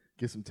 fucking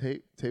get some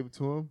tape it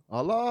to them.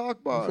 Allah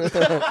Akbar.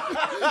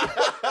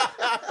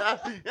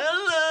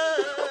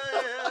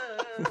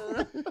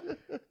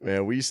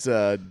 Man, we used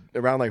to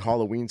around like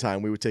Halloween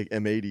time, we would take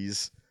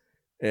M80s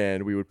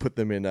and we would put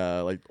them in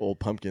like old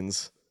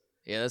pumpkins,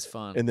 Yeah, that's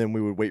fun. and then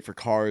we would wait for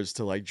cars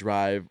to like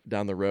drive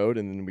down the road,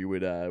 and then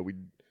we'd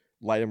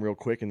light them real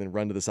quick and then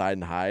run to the side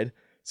and hide.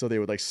 So they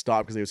would like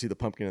stop because they would see the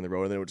pumpkin in the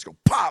road, and then it would just go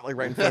pop like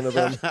right in front of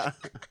them.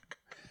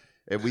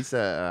 And we used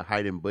to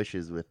hide in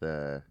bushes with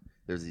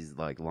there's these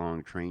like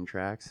long train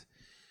tracks,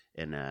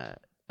 and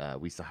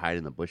we used to hide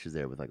in the bushes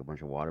there with like a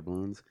bunch of water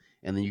balloons,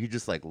 and then you could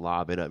just like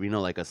lob it up,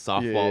 like a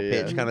softball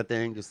Yeah. pitch kind of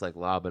thing, just like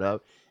lob it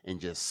up, and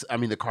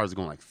the cars are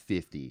going like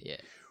 50. Yeah.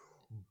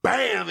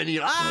 Bam, and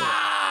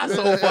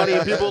so funny,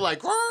 and people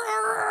like,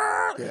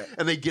 Yeah.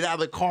 and they get out of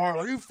the car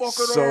like, you fucking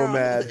So around.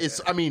 mad. It's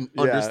Yeah,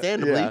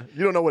 understandably. yeah.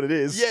 You don't know what it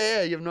is.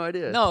 Yeah, you have no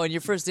idea. No, and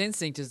your first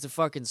instinct is to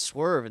fucking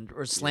swerve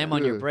or slam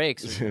on your Yeah.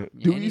 brakes. Or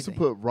Dude, we used to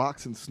anything. put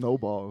rocks and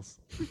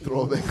snowballs,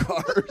 throw their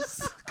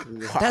cars.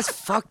 That's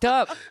fucked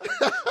up.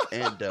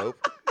 And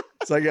dope.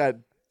 So I got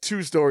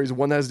two stories.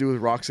 One that has to do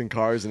with rocks and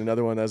cars, and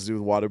another one that has to do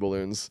with water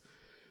balloons.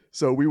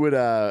 So we would,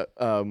 I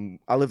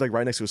lived like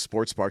right next to a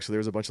sports park, so there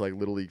was a bunch of like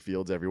little league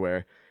fields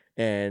everywhere,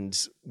 and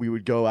we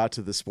would go out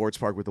to the sports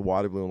park with the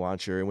water balloon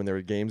launcher, and when there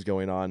were games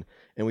going on,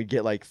 and we'd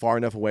get like far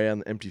enough away on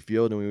the empty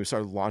field, and we would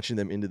start launching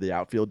them into the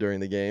outfield during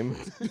the game.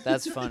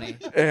 That's funny.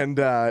 And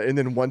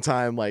then one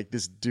time, like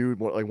this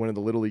dude, like one of the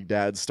little league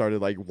dads,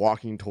 started like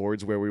walking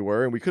towards where we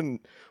were, and we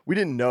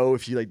didn't know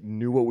if he like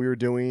knew what we were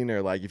doing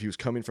or like if he was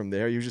coming from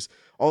there. He was just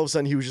all of a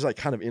sudden he was just like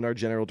kind of in our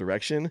general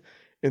direction,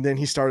 and then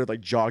he started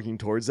like jogging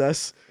towards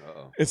us.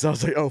 Uh-oh. And so I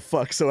was like, oh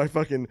fuck. So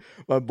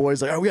my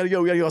boy's like, oh, we gotta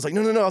go. I was like,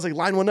 no. I was like,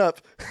 line one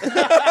up.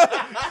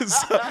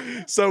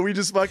 so we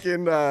just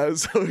fucking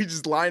so we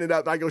just line it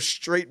up. I go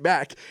straight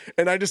back,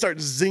 and I just start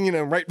zinging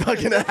him right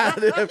fucking at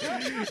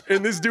him.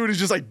 And this dude is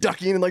just like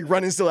ducking and like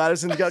running still at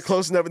us, and he got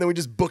close enough, and then we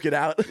just book it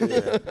out.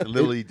 The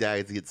little league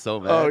dads get so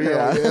mad. Oh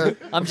yeah. Yeah.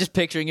 I'm just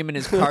picturing him in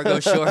his cargo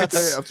shorts.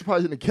 Hey, I'm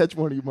surprised you didn't catch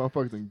one of you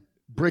motherfuckers and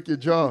break your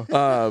jaw.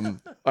 All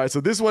right,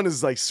 so this one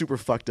is like super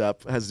fucked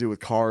up. It has to do with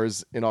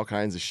cars and all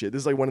kinds of shit.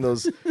 This is like one of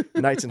those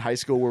nights in high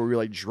school where we were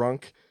like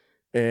drunk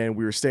and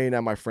we were staying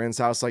at my friend's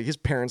house. Like his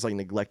parents like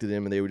neglected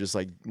him and they would just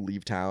like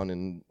leave town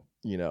and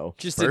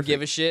Just didn't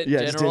give a shit. in yeah,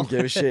 just general. didn't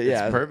give a shit.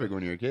 Yeah, It's perfect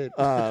when you're a kid.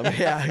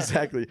 yeah,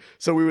 exactly.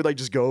 So we would like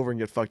just go over and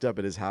get fucked up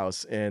at his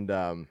house. And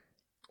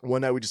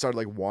one night we just started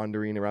like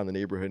wandering around the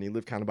neighborhood, and he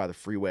lived kind of by the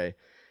freeway,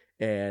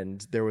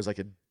 and there was like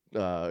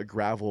a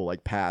gravel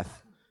like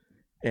path,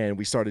 and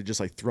we started just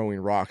like throwing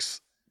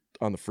rocks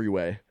on the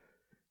freeway,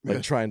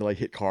 like trying to like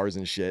hit cars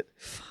and shit.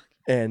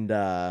 And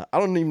I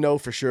don't even know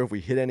for sure if we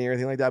hit any or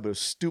anything like that, but it was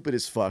stupid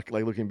as fuck.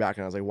 Like looking back,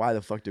 and I was like, why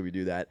the fuck did we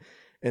do that?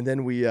 And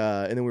then we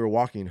were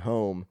walking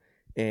home,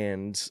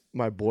 and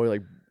my boy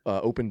like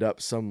opened up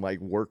some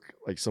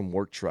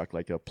work truck,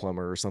 like a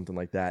plumber or something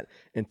like that,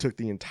 and took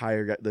the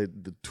entire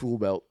the tool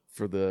belt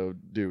for the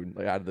dude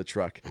like out of the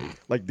truck,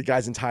 like the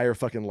guy's entire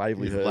fucking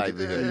livelihood,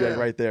 livelihood, yeah, yeah.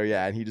 right there,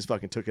 yeah. And he just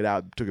fucking took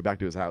it back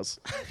to his house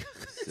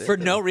For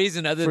no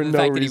reason other for than the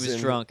no fact reason. that he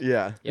was drunk.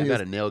 Yeah, I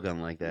got a nail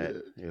gun like that.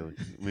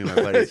 Me and my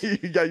buddies.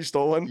 you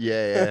stole one.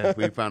 Yeah.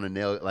 We found a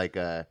nail. Like,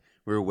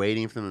 we were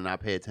waiting for them to not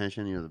pay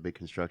attention. The big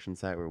construction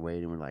site. We're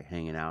waiting. We're like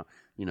hanging out.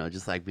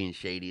 Just like being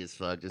shady as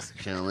fuck, just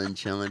chilling.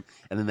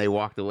 And then they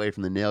walked away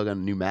from the nail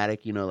gun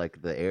pneumatic.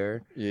 Like the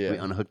air. Yeah. We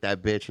unhooked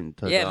that bitch and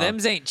took Yeah, off.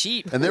 them's ain't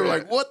cheap. And they were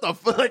like, "What the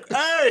fuck?" Like,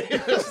 hey,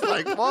 it's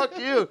like, "Fuck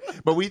you!"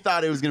 But we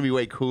thought it was gonna be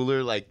way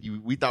cooler. Like,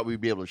 we thought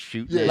we'd be able to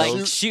shoot Yeah, nails.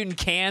 Like shooting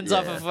cans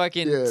off a Yeah.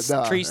 fucking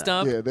Nah. tree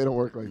stump. Yeah, they don't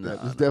work like that. No,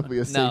 There's no, definitely a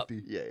No.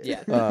 safety.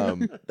 yeah.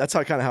 That's how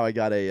I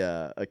got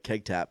a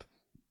keg tap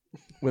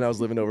when I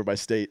was living over by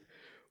State.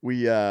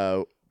 We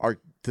the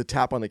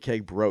tap on the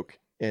keg broke,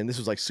 and this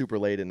was like super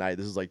late at night.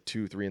 This was like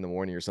 2-3 in the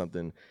morning or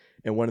something.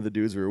 And one of the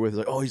dudes we were with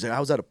was like, he's like, I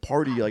was at a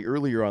party like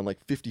earlier on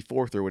like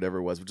 54th or whatever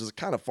it was, which is a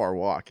kind of far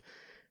walk.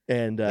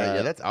 And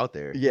Yeah, that's out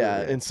there.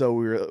 yeah, and so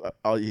we were.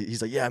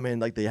 He's like, yeah, man,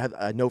 like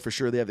I know for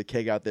sure they have the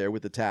keg out there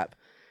with the tap.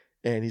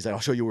 And he's like, I'll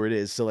show you where it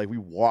is. So like we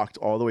walked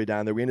all the way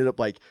down there. We ended up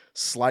like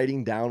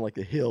sliding down like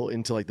the hill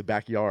into like the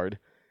backyard.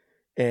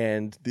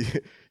 and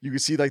you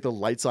could see like the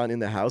lights on in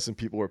the house, and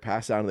people were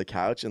passed out on the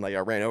couch, and like I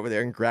ran over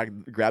there and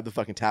grabbed the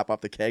fucking tap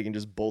off the keg and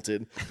just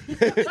bolted,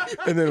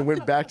 and then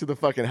went back to the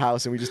fucking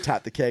house, and we just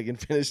tapped the keg and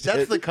finished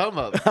That's it. the come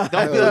up. Don't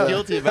feel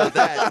guilty about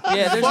that.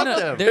 Yeah, there's Fuck no-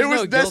 them. there's It was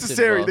no guilt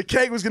necessary. The involved.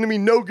 keg was gonna be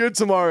no good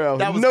tomorrow.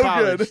 That was no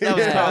college. good. That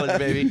was Yeah. college,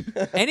 baby.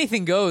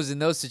 Anything goes in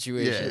those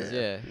situations.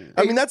 Yeah. Yeah.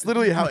 I mean, that's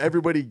literally how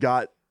everybody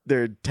got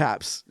their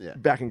taps Yeah.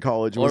 back in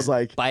college. It Or was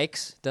like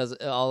bikes does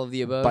all of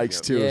the above. bikes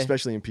too, Yeah.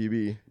 especially in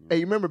PB. Hey,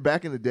 you remember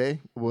back in the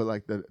day where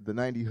like the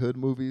 90 hood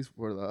movies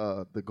where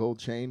the gold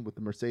chain with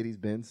the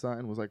Mercedes-Benz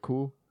sign was like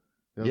cool?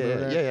 You Yeah,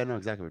 remember yeah, that? yeah. I know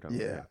exactly what you're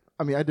talking Yeah. about.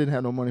 I mean, I didn't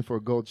have no money for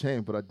a gold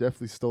chain, but I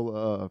definitely stole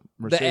a The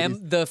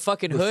Mercedes. the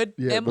fucking hood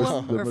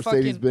emblem the or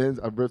Mercedes fucking. Benz.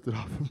 I ripped it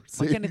off of Mercedes.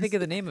 Why can't I think of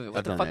the name of it? What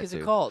I've the done fuck that is it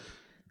too. called?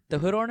 The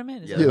hood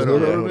ornament? Is Yeah, that Yeah, what the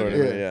it's hood called?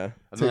 ornament, yeah. I've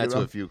Take done it that to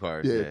a off. few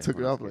cars. Yeah, took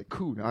when it I was off a kid. like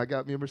cool. Now I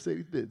got me a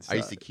Mercedes Benz. I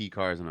used to key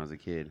cars when I was a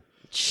kid.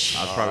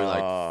 I was probably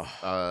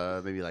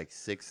like maybe like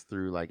 6th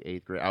through like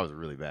 8th grade. I was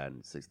really bad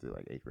in 6th through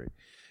like 8th grade.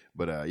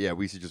 But yeah,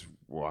 we used to just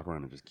walk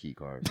around and just key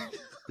cars.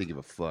 Didn't give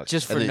a fuck.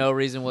 Just for And then no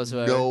reason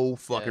whatsoever. no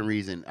fucking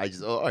reason. I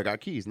just I got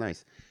keys,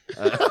 nice.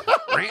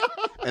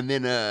 And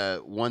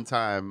then one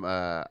time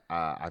I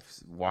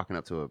was walking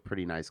up to a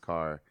pretty nice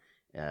car.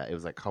 It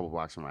was like a couple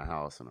blocks from my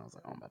house, and I was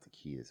like, "Oh, I'm about to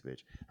key this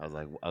bitch." I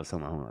was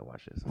telling my home, like,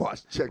 "Watch this,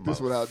 check this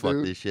I'm one about out, to fuck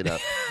dude. this shit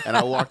up." And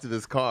I walked to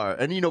this car,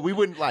 and we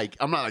wouldn't like.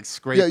 I'm not like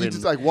scraping. Yeah, you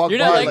just like walk You're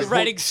by. not like hold-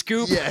 writing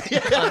scoop Yeah.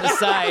 on the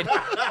side.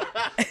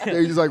 Yeah,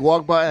 you just like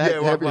walk by and Yeah,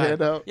 walk have your by.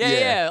 hand out. Yeah, Yeah.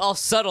 yeah, all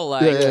subtle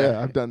like. Yeah,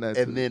 I've done that.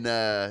 And too.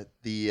 then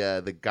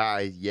the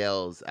guy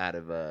yells out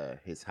of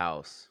his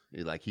house.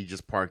 He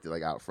just parked it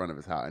like out front of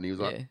his house, and he was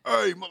like,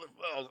 "Hey,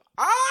 motherfucker!"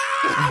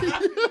 Ah!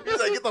 He's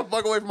like, "Get the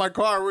fuck away from my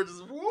car!" We're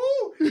just woo.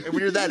 And when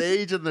you're that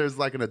age, and there's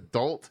like an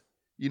adult,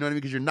 you know what I mean?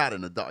 Because you're not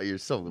an adult, you're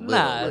so little.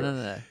 Nah, like,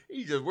 no.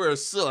 He just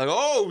wears still like,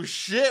 "Oh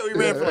shit!" We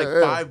ran for like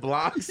Yeah. 5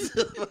 blocks.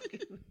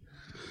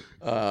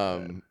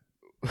 I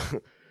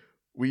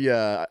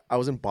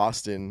was in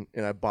Boston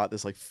and I bought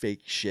this like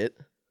fake shit.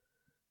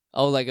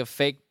 Oh, like a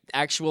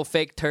actual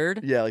fake turd?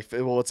 Yeah, like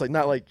it's like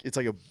not like it's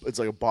like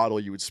a bottle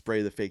you would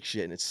spray the fake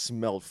shit and it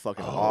smelled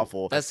fucking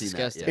awful. That's seen that,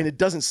 disgusting. yeah. And it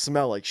doesn't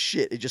smell like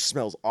shit. It just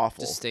smells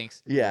awful. Just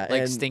stinks. Yeah,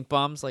 Like and, stink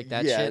bombs, like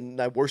that yeah, shit.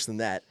 and worse than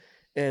that.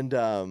 And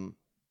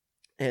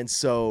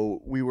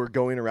so we were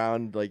going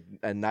around like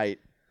at night,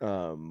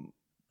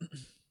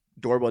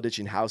 doorbell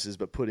ditching houses,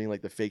 but putting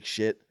like the fake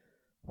shit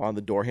on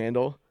the door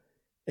handle.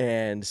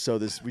 And so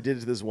we did it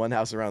to this one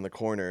house around the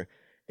corner,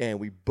 and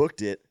we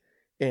booked it.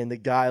 And the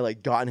guy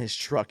like got in his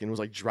truck and was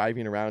like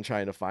driving around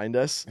trying to find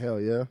us. hell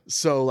yeah.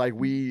 So like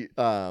we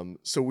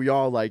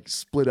all like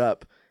split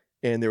up,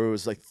 and there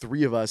was like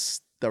 3 of us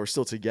that were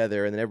still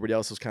together, and then everybody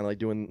else was kind of like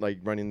doing like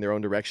running their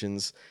own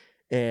directions.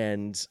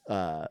 And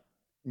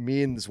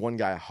me and this one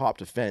guy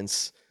hopped a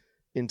fence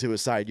into a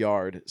side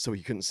yard so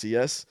he couldn't see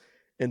us.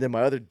 And then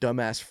my other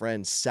dumbass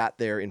friend sat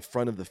there in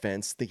front of the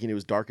fence thinking it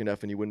was dark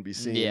enough and he wouldn't be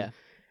seen. Yeah.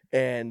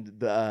 And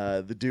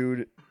the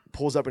dude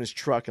pulls up in his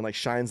truck and like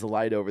shines the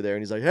light over there,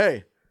 and he's like,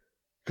 "Hey,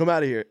 come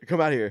out of here. Come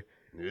out here."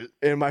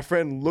 And my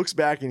friend looks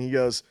back and he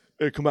goes,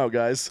 "Hey, come out,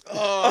 guys."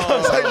 I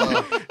was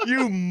like,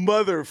 you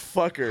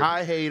motherfucker.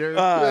 Hi,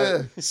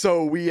 hater.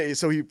 So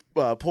he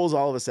pulls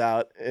all of us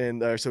out,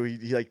 and so he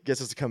like gets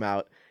us to come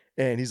out,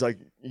 and he's like,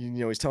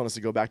 he's telling us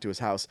to go back to his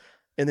house.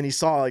 And then he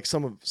saw like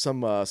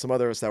some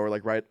other us that were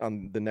like right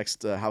on the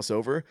next house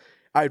over.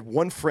 I had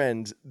one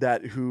friend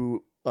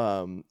who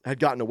had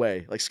gotten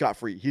away like scot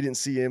free. He didn't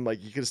see him. Like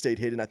he could have stayed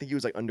hidden. I think he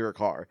was like under a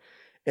car,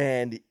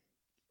 and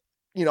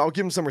I'll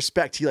give him some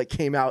respect. He like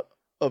came out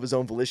of his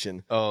own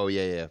volition. Oh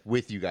yeah,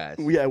 with you guys.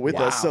 Yeah, with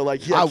us. So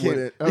like, I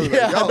wouldn't. I was like,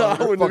 yeah, y'all no, on I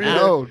your wouldn't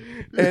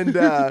fucking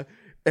either. own.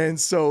 And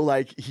so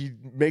like he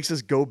makes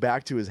us go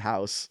back to his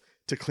house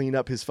to clean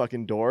up his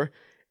fucking door,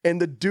 and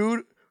the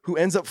dude who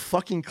ends up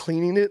fucking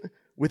cleaning it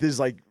with his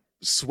like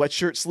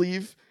sweatshirt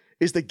sleeve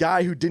is the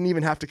guy who didn't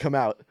even have to come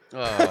out.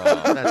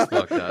 Oh, that's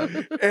fucked up.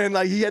 And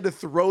like he had to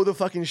throw the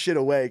fucking shit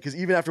away because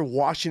even after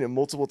washing it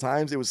multiple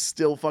times, it was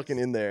still fucking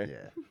in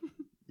there.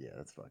 Yeah,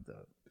 that's fucked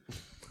up.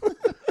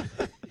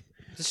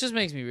 This just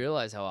makes me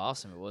realize how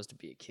awesome it was to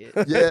be a kid.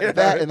 Yeah,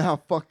 that and how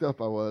fucked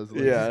up I was.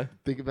 Like, Yeah.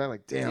 Thinking back,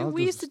 like, damn. I Dude, was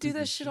we doing used to some do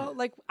that stupid shit all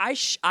like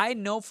I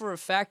know for a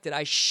fact that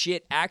I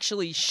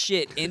actually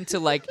shit into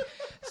like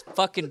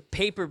fucking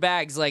paper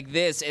bags like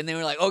this, and they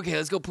were like, okay,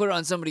 let's go put it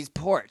on somebody's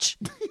porch.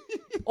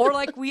 Or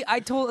like I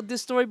told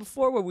this story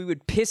before where we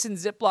would piss in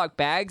Ziploc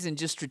bags and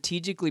just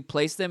strategically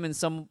place them in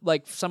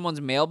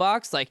someone's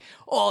mailbox. Like,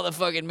 oh, the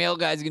fucking mail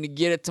guy's gonna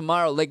get it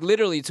tomorrow. Like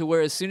literally to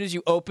where as soon as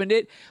you opened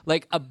it,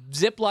 like a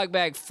Ziploc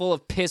bag full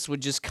of piss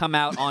would just come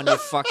out on your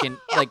fucking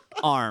like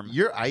arm.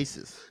 You're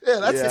ISIS. Yeah,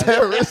 that's Yeah.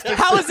 terroristic.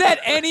 How is that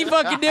any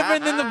fucking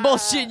different than the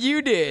bullshit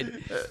you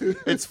did?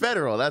 It's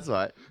federal. That's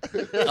why.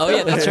 Oh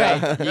yeah, that's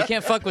right. You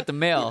can't fuck with the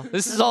mail.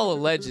 This is all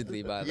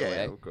allegedly, by the Yeah,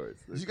 way. of course.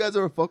 Did you guys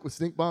ever fuck with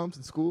stink bombs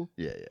in school?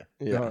 Yeah.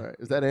 Yeah. All right.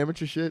 Is that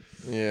amateur shit?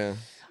 Yeah.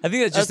 I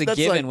think that's just a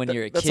given like, when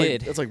you're a that's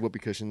kid. Like, that's like whoopee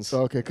cushions.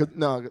 So, okay, cause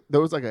no,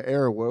 there was like an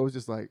era where it was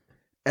just like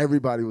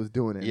everybody was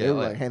doing it. Yeah, They were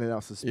like- like handing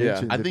out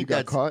suspensions. I if you think got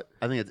that's caught.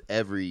 I think it's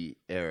every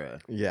era.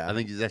 Yeah. I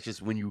think that's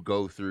just when you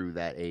go through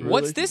that age.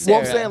 What's this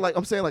Well, era?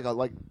 I'm saying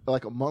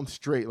like a month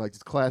straight. Like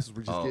just classes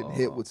were just getting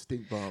hit Oh. with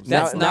stink bombs.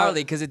 That's Now-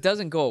 gnarly because it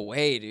doesn't go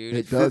away, dude.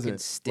 it freaking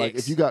doesn't. sticks. Like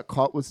if you got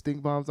caught with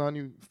stink bombs on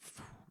you,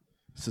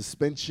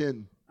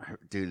 suspension.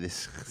 Dude,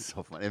 this is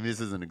so funny. I mean, this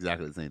isn't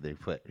exactly the same thing,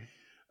 but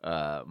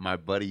my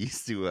buddy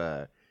used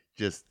to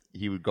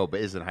he would go, but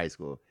it's in high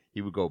school.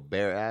 He would go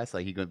bare ass,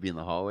 like he gonna be in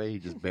the hallway. He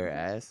just bare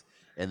ass,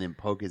 and then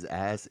poke his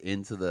ass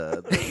into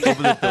open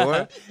the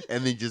door,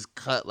 and then just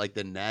cut like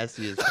the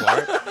nastiest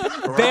part.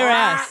 bare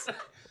ass.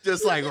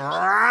 Just like,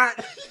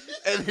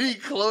 and then he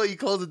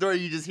closed the door,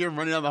 and you just hear him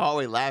running down the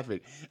hallway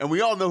laughing. And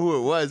we all know who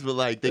it was, but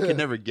like they could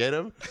never get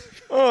him.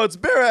 Oh, it's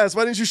bare ass.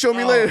 Why didn't you show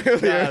me Oh, later?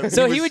 God.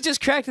 So He he was- would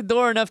just crack the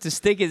door enough to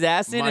stick his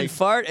ass in and Mike-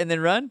 fart and then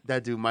run?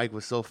 That dude Mike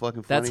was so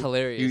fucking funny. That's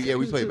hilarious. Yeah,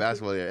 we played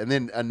basketball there. And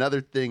then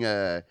another thing,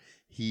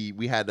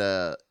 we had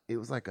it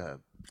was like a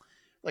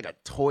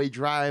toy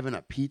drive and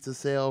a pizza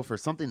sale for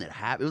something that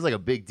happened. It was like a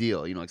big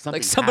deal, like something.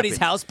 Like somebody's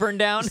happened. house burned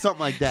down? Something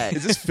like that.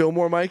 Is this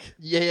Fillmore, Mike?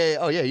 Yeah.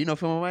 Oh yeah, you know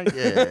Phil Mike?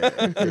 Yeah.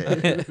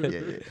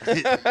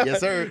 Yes,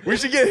 sir. We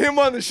should get him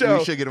on the show.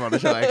 We should get him on the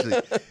show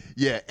actually.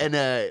 Yeah,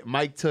 and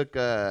Mike took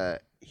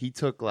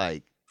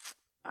like,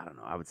 I don't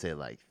know, I would say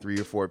like 3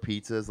 or 4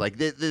 pizzas. Like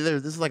this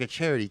is like a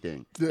charity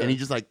thing, and he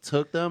just like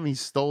took them, he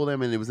stole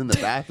them, and it was in the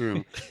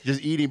bathroom,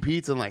 just eating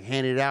pizza and like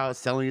handing it out,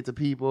 selling it to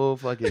people,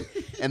 fucking.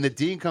 And the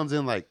dean comes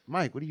in like,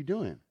 Mike, what are you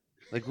doing?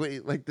 Like,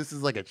 wait, like this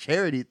is like a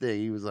charity thing.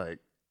 He was like,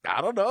 I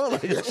don't know,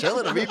 like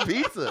chilling to eat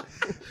pizza.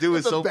 Dude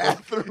was so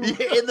bathroom.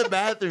 Yeah, in the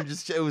bathroom,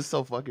 it was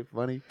so fucking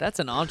funny. That's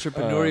an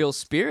entrepreneurial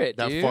spirit,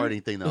 That dude.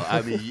 farting thing though,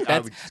 I mean, I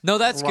That's, was no,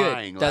 that's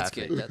crying good. That's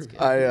laughing. good. That's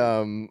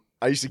good.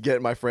 I used to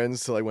get my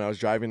friends to like when I was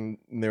driving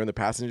and they're in the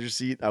passenger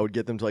seat, I would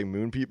get them to like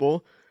moon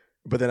people,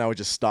 but then I would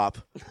just stop.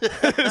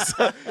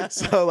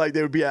 so like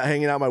they would be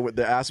hanging out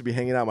their ass would be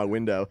hanging out my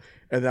window,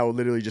 and then I would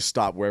literally just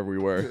stop wherever we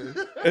were,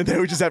 and they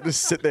would just have to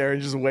sit there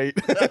and just wait.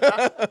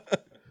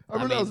 I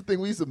remember that was the thing.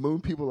 We used to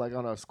moon people like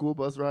on our school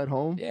bus ride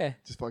home. Yeah.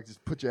 Just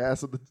put your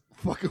ass on the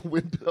fucking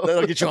window.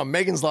 That'll get you on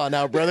Megan's Law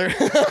now, brother.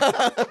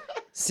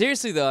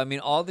 Seriously, though, I mean,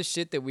 all the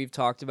shit that we've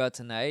talked about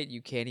tonight,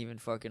 you can't even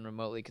fucking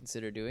remotely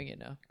consider doing it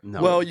now.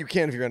 No. Well, you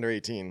can if you're under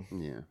 18.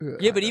 yeah.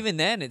 Yeah, but even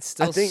then, it's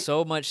still think-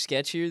 so much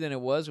sketchier than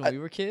it was when we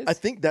were kids. I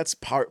think that's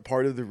part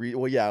of the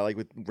well, yeah, like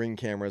with Ring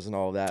cameras and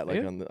all of that, like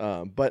Yeah. on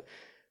the but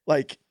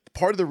like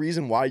part of the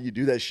reason why you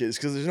do that shit is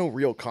because there's no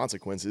real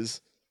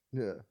consequences.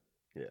 Yeah.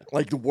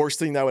 Like the worst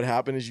thing that would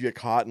happen is you get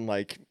caught and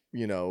like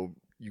you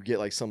get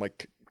like some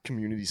like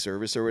community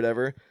service or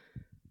whatever.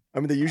 I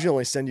mean, they usually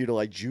only send you to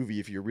like juvie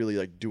if you're really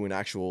like doing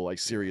actual like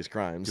serious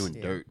crimes.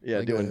 Doing dirt. Yeah,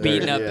 Like, doing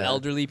beating dirt, up yeah.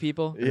 elderly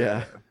people.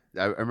 Yeah.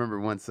 I remember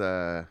once,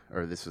 or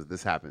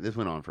this happened. This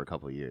went on for a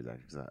couple of years.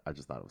 Actually, I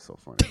just thought it was so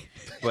funny.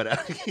 But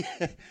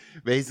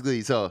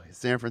basically, so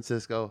San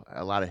Francisco,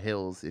 a lot of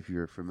hills. If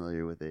you're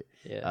familiar with it.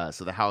 Yeah.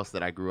 So the house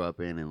that I grew up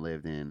in and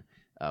lived in,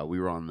 we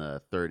were on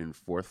the 3rd and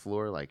 4th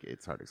floor. Like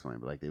it's hard to explain,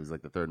 but like it was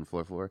like the 3rd and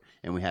 4th floor,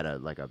 and we had a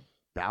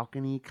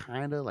balcony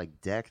kind of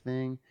like deck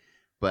thing,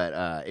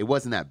 but it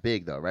wasn't that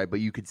big though, right?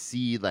 But you could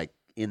see like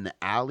in the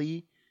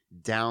alley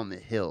down the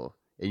hill.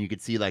 And you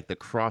could see like the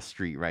cross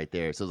street right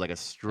there. So it's like a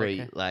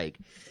straight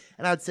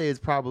and I'd say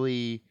it's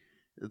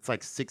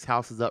like 6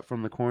 houses up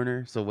from the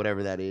corner. So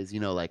whatever that is,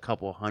 like a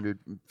couple 100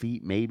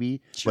 feet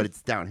maybe, but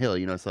it's downhill,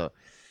 So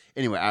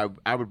anyway,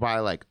 I would buy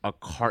like a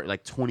cart,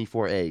 like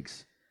 24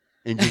 eggs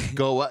and just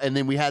go up. And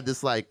then we had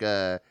this like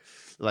that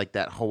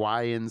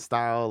Hawaiian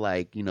style,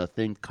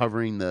 thing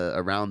covering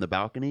around the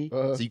balcony.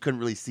 So you couldn't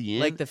really see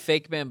in. Like the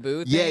fake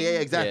bamboo thing? Yeah,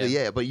 exactly.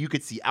 Yeah. But you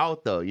could see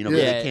out though, because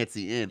Yeah. they can't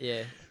see in.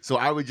 Yeah. So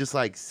I would just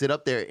like sit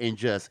up there and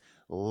just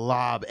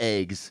lob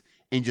eggs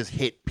and just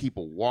hit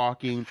people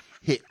walking,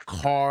 hit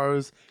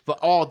cars for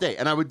all day.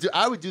 And I would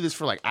do this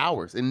for like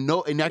hours. And I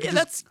could Yeah, just,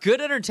 that's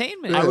good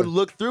entertainment. I would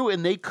look through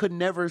and they could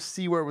never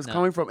see where it was No.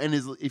 coming from. And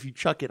if you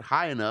chuck it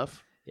high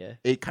enough, Yeah.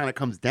 it kind of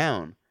comes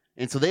down.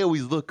 And so they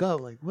always look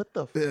up like, what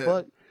the Yeah.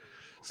 fuck?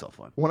 So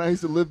fun. When I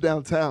used to live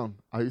downtown,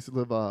 I used to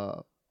live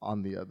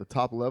on the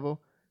top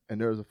level,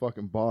 and there was a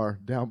fucking bar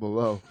down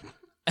below.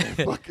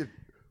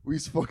 We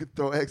used to fucking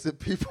throw eggs at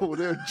people when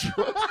they were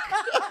drunk.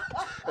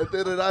 And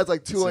then at night, it's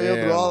like 2 a.m.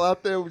 They're Damn. all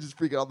out there. We just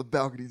freaking on the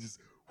balcony, just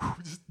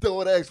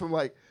throwing eggs from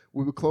like.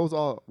 We would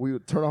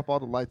turn off all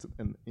the lights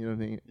in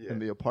in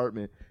the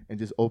apartment and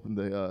just open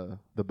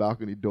the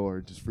balcony door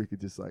and just freaking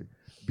just like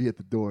be at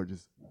the door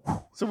just.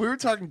 So we were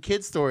talking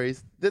kid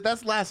stories.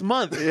 That's last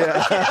month.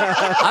 Yeah.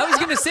 I was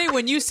going to say,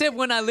 when you said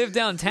when I lived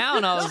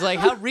downtown, I was like,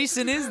 how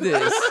recent is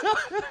this?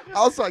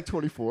 I was like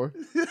 24.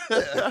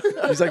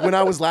 He's like, when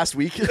I was last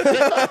week.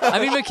 I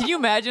mean, but can you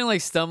imagine like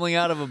stumbling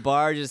out of a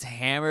bar just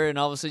hammered and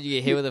all of a sudden you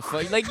get hit with a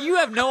fuck? Like, you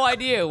have no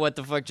idea what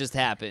the fuck just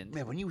happened.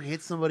 Man, when you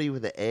hit somebody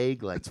with an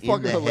egg like in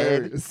fucking the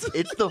hilarious. head,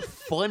 it's the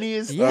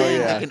funniest Yeah. thing Oh,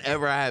 yeah. that can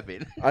ever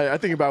happen. I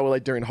think about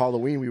like during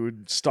Halloween, we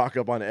would stock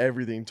up on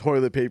everything: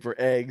 toilet paper,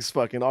 eggs,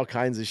 fucking all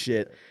kinds of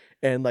shit.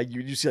 And like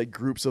you see like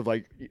groups of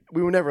like,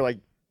 we would never like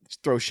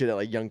throw shit at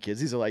like young kids.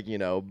 These are like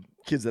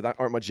kids that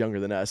aren't much younger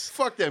than us.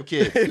 Fuck them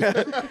kids.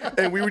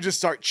 And we would just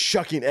start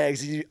chucking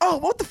eggs. Oh,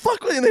 what the fuck?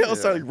 And they all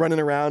start like running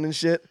around and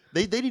shit.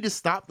 They need to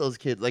stop those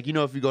kids. Like,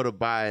 if you go to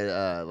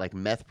buy like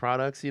meth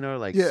products,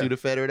 like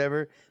Sudafed or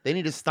whatever, they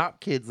need to stop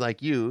kids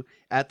like you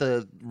at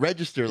the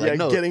register. Like,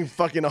 no, getting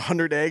fucking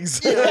 100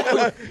 eggs.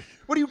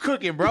 What are you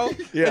cooking, bro?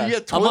 Yeah. You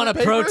got I'm on a toilet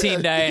paper?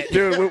 protein diet.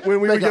 Dude, when we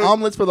would Making go,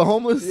 omelets for the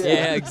homeless.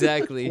 Yeah,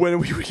 exactly. when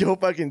we would go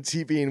fucking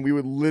TPing, we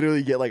would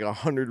literally get like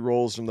 100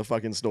 rolls from the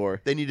fucking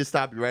store. They need to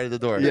stop you right at the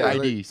door. Yeah,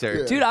 ID, like, sir.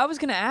 yeah. Dude, I was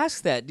gonna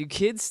ask that. Do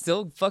kids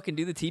still fucking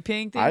do the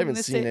T-Paying thing? I in haven't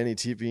this seen state? any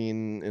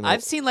TPing. In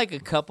I've seen like a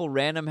couple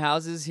random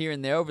houses here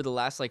and there over the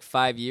last like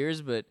 5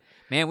 years, but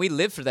man, we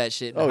lived for that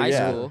shit in high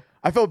school.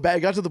 I felt bad. It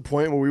got to the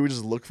point where we would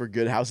just look for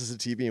good houses to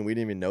TP and we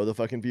didn't even know the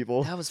fucking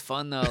people. That was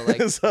fun though. Like,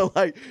 So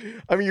like,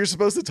 I mean, you're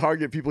supposed to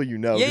target people you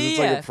know because it's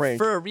like a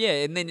prank.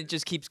 and then it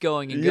just keeps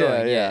going and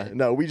going. Yeah.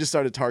 No, we just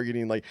started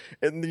targeting like,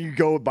 and then you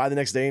go by the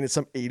next day and it's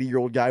some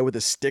 80-year-old guy with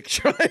a stick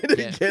trying to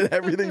get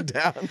everything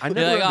down. I You're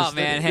never like, oh understood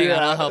man, it. hang on,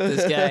 I'll help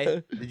this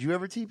guy. Did you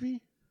ever TP?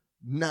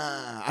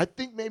 Nah, I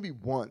think maybe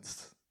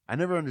once. I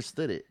never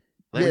understood it.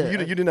 Like, Yeah. you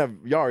didn't have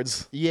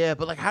yards, Yeah,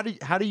 but like, how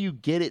do you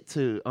get it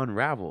to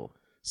unravel?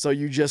 so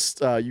you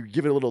just you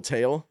give it a little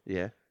tail,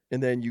 Yeah,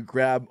 and then you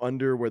grab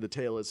under where the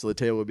tail is, so the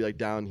tail would be like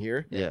down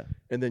here, yeah.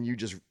 and then you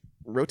just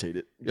rotate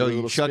it. Yo, Give it a you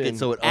little chuck spin. it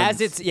so it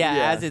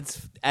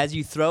As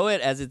you throw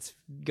it, as it's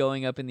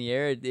going up in the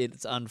air,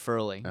 it's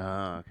unfurling.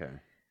 Oh, okay.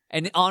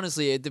 And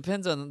honestly, it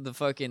depends on the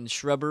fucking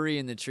shrubbery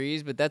and the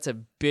trees, but that's a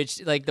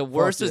bitch. Like the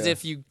worst is yeah.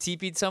 if you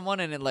TP'd someone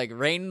and it like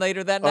rained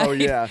later that night. Oh,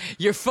 yeah.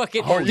 You're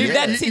fucking Oh, dude.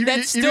 yeah. That's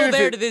Even still if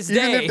there it- to this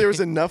even day. if there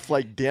was enough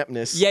like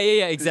dampness. yeah,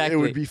 exactly.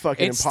 would be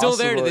fucking It's still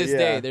there to impossible, this yeah.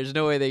 day. There's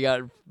no way they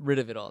got rid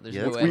of it all. There's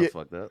Yeah, no that's way. kind of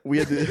fucked up. We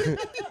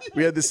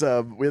had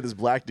this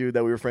black dude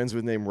that we were friends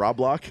with named Rob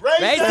Block.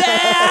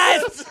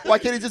 Racist! Why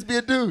can't he just be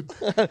a dude?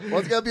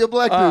 Why's gotta be a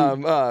black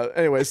dude?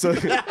 Anyway, so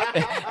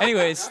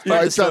Anyways, All part of right, the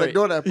try to story.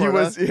 ignore that he part.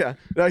 was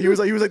huh? he was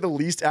like the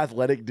least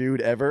athletic dude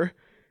ever,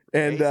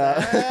 and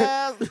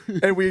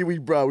and we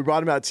brought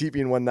him out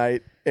TPing one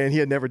night, and he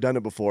had never done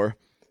it before,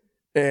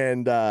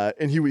 and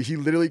he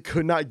literally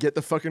could not get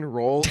the fucking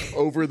roll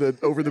over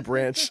the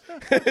branch,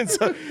 and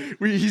so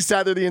he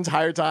sat there the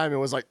entire time and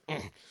was like.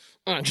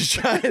 Just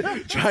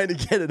trying to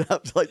get it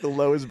up to like the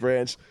lowest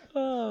branch.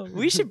 Oh,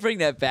 we should bring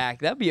that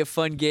back. That'd be a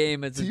fun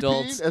game as TPing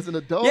adults. as an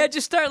adult. Yeah,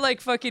 just start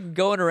like fucking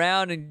going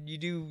around and you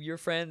do your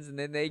friends and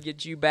then they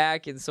get you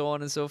back and so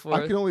on and so I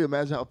forth. can only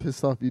imagine how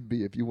pissed off you'd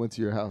be if you went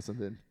to your house and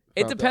then.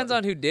 It found depends out.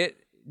 on who did.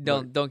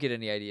 Don't get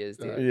any ideas,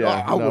 dude.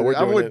 Yeah, I no, would.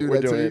 I we're would doing do it. that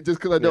We're to doing you it. just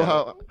because I know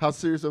Yeah. how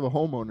serious of a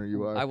homeowner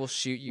you are. I will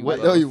shoot you. What-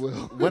 with I know a- you will.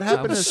 What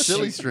happened to will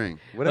Silly shoot- String?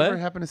 Whatever What?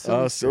 happened to Silly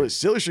Oh, String?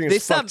 silly string They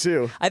is fucked stopped-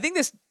 too. I think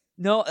this.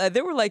 No,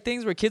 there were like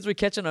things where kids were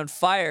catching on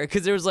fire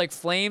because there was like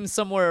flames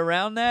somewhere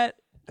around that.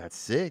 That's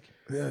sick.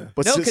 Yeah.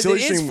 But No, because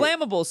silly it is string-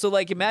 flammable. So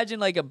like, imagine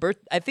like a birth.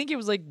 I think it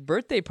was like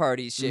birthday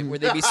party shit where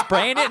they'd be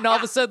spraying it and all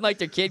of a sudden like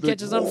their kid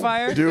catches on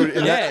fire. Dude,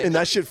 and, yeah.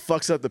 that shit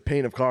fucks up the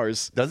paint of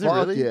cars. Does it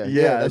Fuck really? yeah.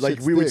 Yeah, that like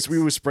shit we sticks.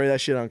 would spray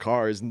that shit on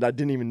cars, and I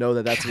didn't even know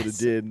that's what it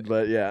did.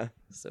 But yeah,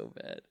 So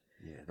bad.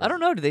 Yeah, I don't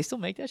know. Do they still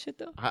make that shit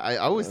though? I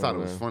always thought it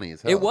was funny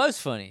as hell. It was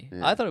funny.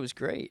 Yeah. I thought it was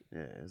great.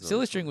 Yeah, it was Silly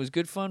always string was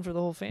good fun for the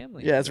whole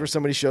family. yeah, that's where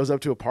somebody shows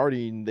up to a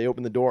party and they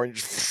open the door and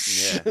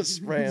just Yeah.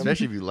 spray funny. 'em.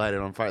 Especially if you light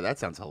it on fire. That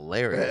sounds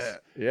hilarious.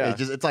 Yeah.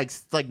 It's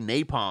like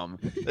napalm.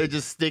 They're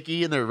just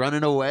sticky and they're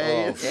running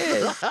away.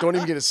 Don't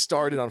even get it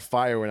started on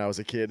fire when I was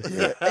a kid.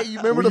 Hey, you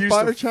remember We the used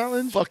to fire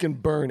challenge? Fucking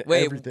burn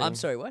Wait, everything. I'm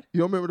sorry. What?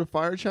 You don't remember the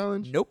fire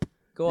challenge? Nope.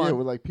 Go Yeah, on.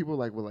 where like people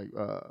like would like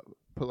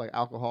put like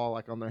alcohol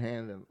like on their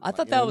hand and. I like,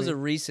 thought you know that what was I a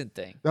mean? recent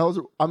thing. That was.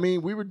 I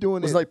mean, we were doing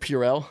It was it. like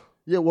Purell.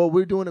 Yeah, well,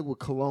 we were doing it with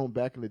cologne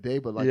back in the day,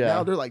 but like Yeah.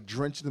 now they're like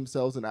drenching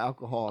themselves in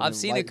alcohol. and I've then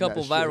seen a lighting that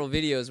couple shit. viral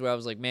videos where I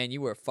was like, "Man,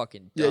 you were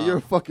fucking Yeah, dumb." you're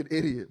a fucking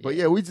idiot. But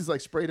Yeah. yeah, we just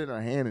like sprayed it in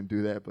our hand and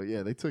do that. But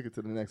yeah, they took it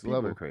to the next People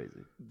level. are crazy.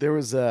 There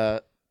was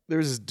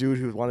this dude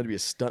who wanted to be a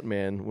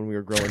stuntman when we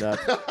were growing up.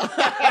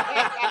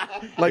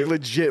 Like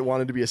legit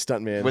wanted to be a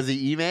stuntman. Was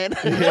he E-Man?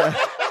 Yeah,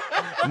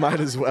 might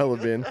as well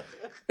have been.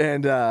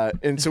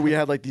 And so we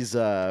had like these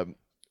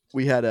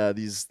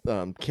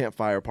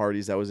campfire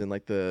parties that was in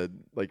like the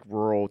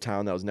rural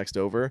town that was next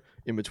over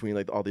in between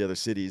like all the other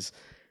cities,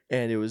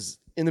 and it was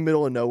in the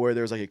middle of nowhere.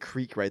 There was like a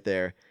creek right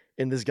there,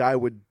 and this guy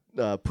would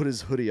put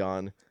his hoodie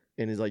on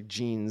and his like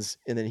jeans,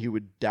 and then he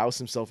would douse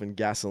himself in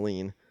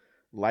gasoline,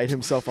 light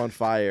himself on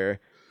fire,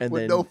 and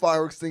With then no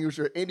fire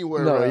extinguisher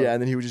anywhere around.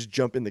 and then he would just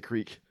jump in the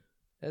creek.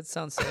 That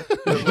sounds sick.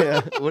 Yeah.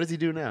 What does he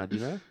do now? Do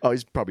you know? Oh,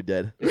 he's probably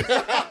dead.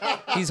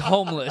 He's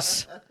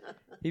homeless.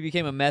 He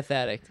became a meth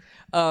addict.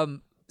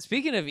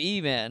 Speaking of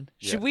E-Man,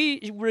 should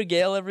we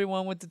regale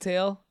everyone with the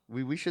tale?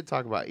 We should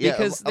talk about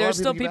Because a lot there's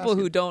of still keep people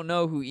who asking. don't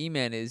know who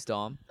E-Man is,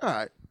 Dom. All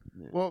right.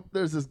 Well,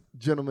 there's this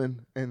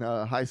gentleman in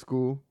high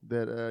school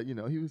that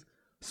he was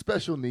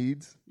special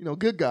needs.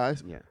 Good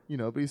guys. Yeah.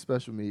 But he's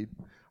special need.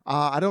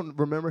 I don't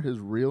remember his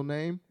real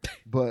name,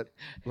 but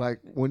like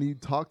when you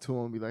talk to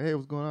him, be like, "Hey,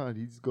 what's going on?"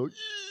 He just go.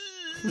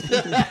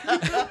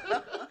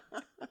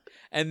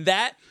 And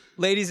that,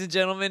 ladies and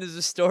gentlemen, is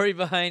the story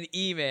behind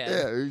E-Man.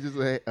 Yeah, he's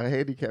just a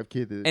handicapped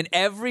kid. And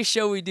every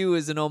show we do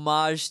is an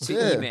homage to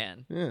Yeah,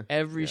 E-Man. yeah.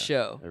 Every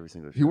show. Every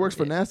single. He works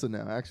for Yeah. NASA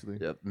now, actually.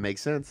 Yep,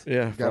 makes sense.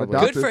 Yeah, Got a probably.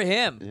 doctor. Good for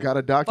him. Got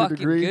a doctor Fucking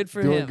degree. good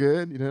for doing him.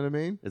 good. You know what I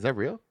mean? Is that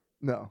real?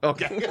 No.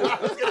 Okay.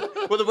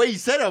 Well, the way you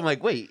said it, I'm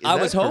like, wait. Is I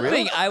that was for real?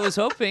 hoping. I was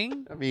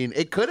hoping. I mean,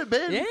 it could have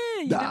been. Yeah.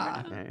 You Nah.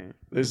 never know.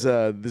 There's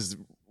this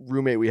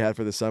roommate we had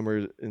for the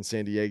summer in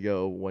San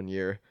Diego one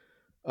year.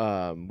 We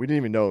didn't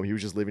even know him. He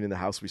was just living in the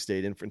house we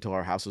stayed in until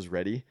our house was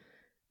ready.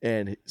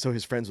 And so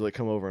his friends would like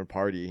come over and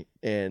party.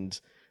 And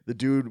the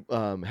dude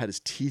had his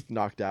teeth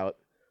knocked out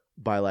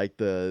by like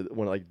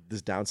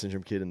this Down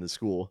syndrome kid in the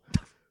school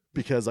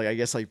because like I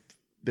guess like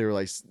they were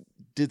like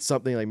did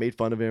something like made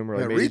fun of him or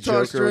like Yeah, made a retard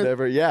joke or strength.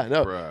 whatever. Yeah,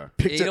 no. Bruh.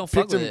 Yeah, you don't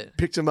fuck with it.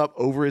 Picked him up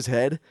over his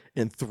head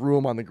and threw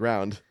him on the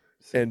ground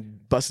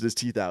and busted his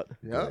teeth out.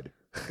 Yeah.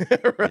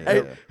 Right?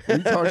 Yeah.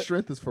 Retard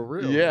strength is for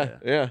real. Yeah,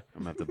 yeah.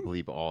 I'm gonna have to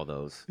bleep all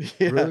those.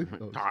 Yeah. Really?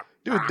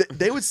 Dude,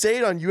 they would say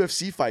it on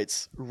UFC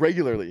fights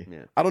regularly.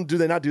 Yeah. Do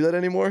they not do that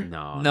anymore?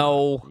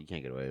 No. You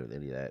can't get away with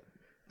any of that.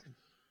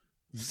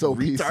 So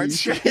Retard PC.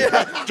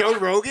 strength. Joe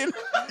Rogan.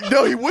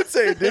 No, he would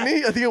say it, didn't he?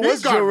 I think it was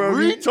He's got Joe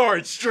Rogan.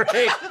 retard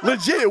strength.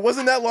 Legit, it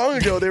wasn't that long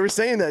ago they were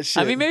saying that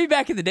shit. I mean, maybe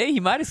back in the day he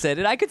might have said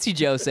it. I could see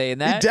Joe saying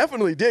he that.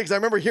 definitely did because I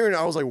remember hearing it.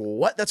 I was like,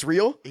 "What? That's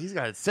real?" He's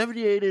got a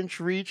 78-inch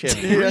reach and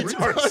Yeah.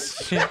 retard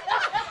strength.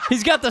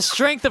 He's got the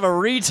strength of a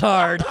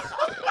retard.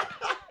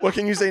 What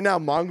can you say now?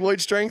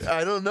 Mongoloid strength?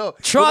 I don't know.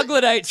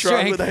 Troglodyte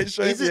strength. Troglodyte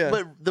strength? Is it, Yeah.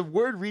 but the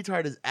word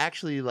retard is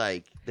actually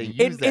like they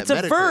use that It's a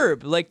medically.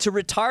 verb. Like to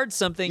retard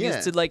something Yeah.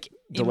 is to like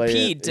Delay it,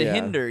 impede, to yeah.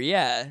 hinder.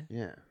 Yeah.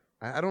 Yeah,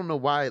 I don't know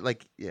why.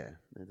 Like, yeah,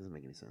 that doesn't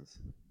make any sense.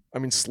 I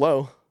mean,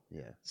 slow.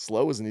 Yeah,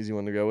 Slow is an easy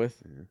one to go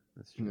with. yeah,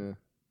 that's true. Yeah.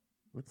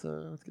 Let's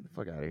get the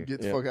fuck out of here.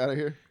 Get the Yeah. fuck out of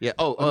here. Yeah.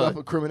 Oh, Enough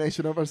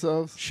incrimination of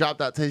ourselves.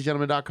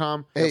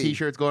 shop.tastygentleman.com. Hey.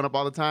 T-shirts going up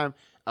all the time.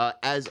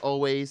 As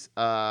always,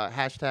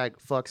 hashtag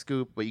fuck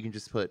Scoop, but you can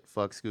just put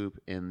fuck Scoop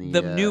in the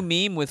The new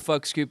meme with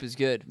fuck Scoop is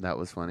good. That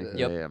was funny.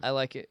 Yep. Yeah, I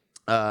like it.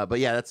 But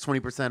yeah, that's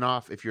 20%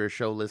 off if you're a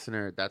show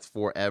listener. That's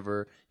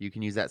forever. You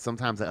can use that.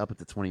 Sometimes I up it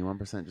to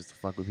 21% just to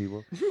fuck with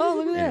people. Oh,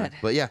 look at Yeah. that.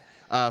 But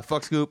yeah,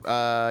 fuck Scoop.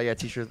 Yeah,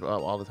 T-shirts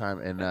all the time.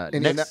 And Any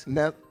next. I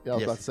was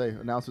Yes. about to say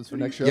announcements for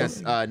next show. Yes,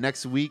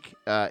 next week,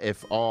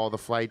 if all the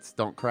flights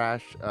don't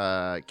crash,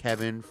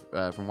 Kevin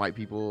from White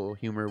People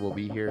Humor will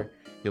be here.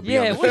 He'll be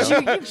Yeah, on the what show.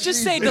 you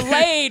just say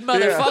delayed,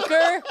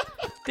 motherfucker.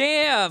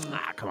 Damn.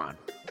 Ah, come on.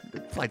 The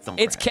flights don't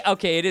It's crash.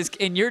 Okay. It is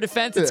in your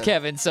defense. It's Yeah.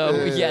 Kevin.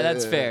 So yeah,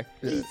 that's fair.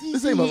 Yeah.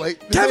 This ain't Malaysia.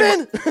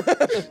 Kevin!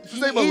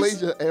 This ain't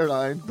Malaysia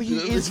airline. But he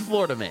is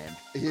Florida man.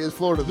 He is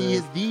Florida man. He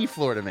is the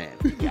Florida man.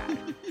 Yeah,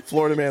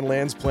 Florida man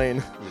lands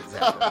plane.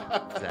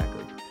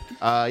 exactly.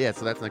 Yeah,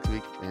 so that's next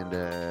week. And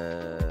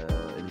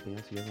anything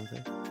else you guys want to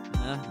say?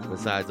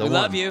 Besides We a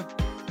love one. you.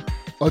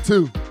 A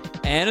 2.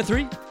 And a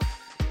 3.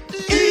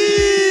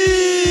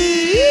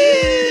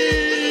 Eee!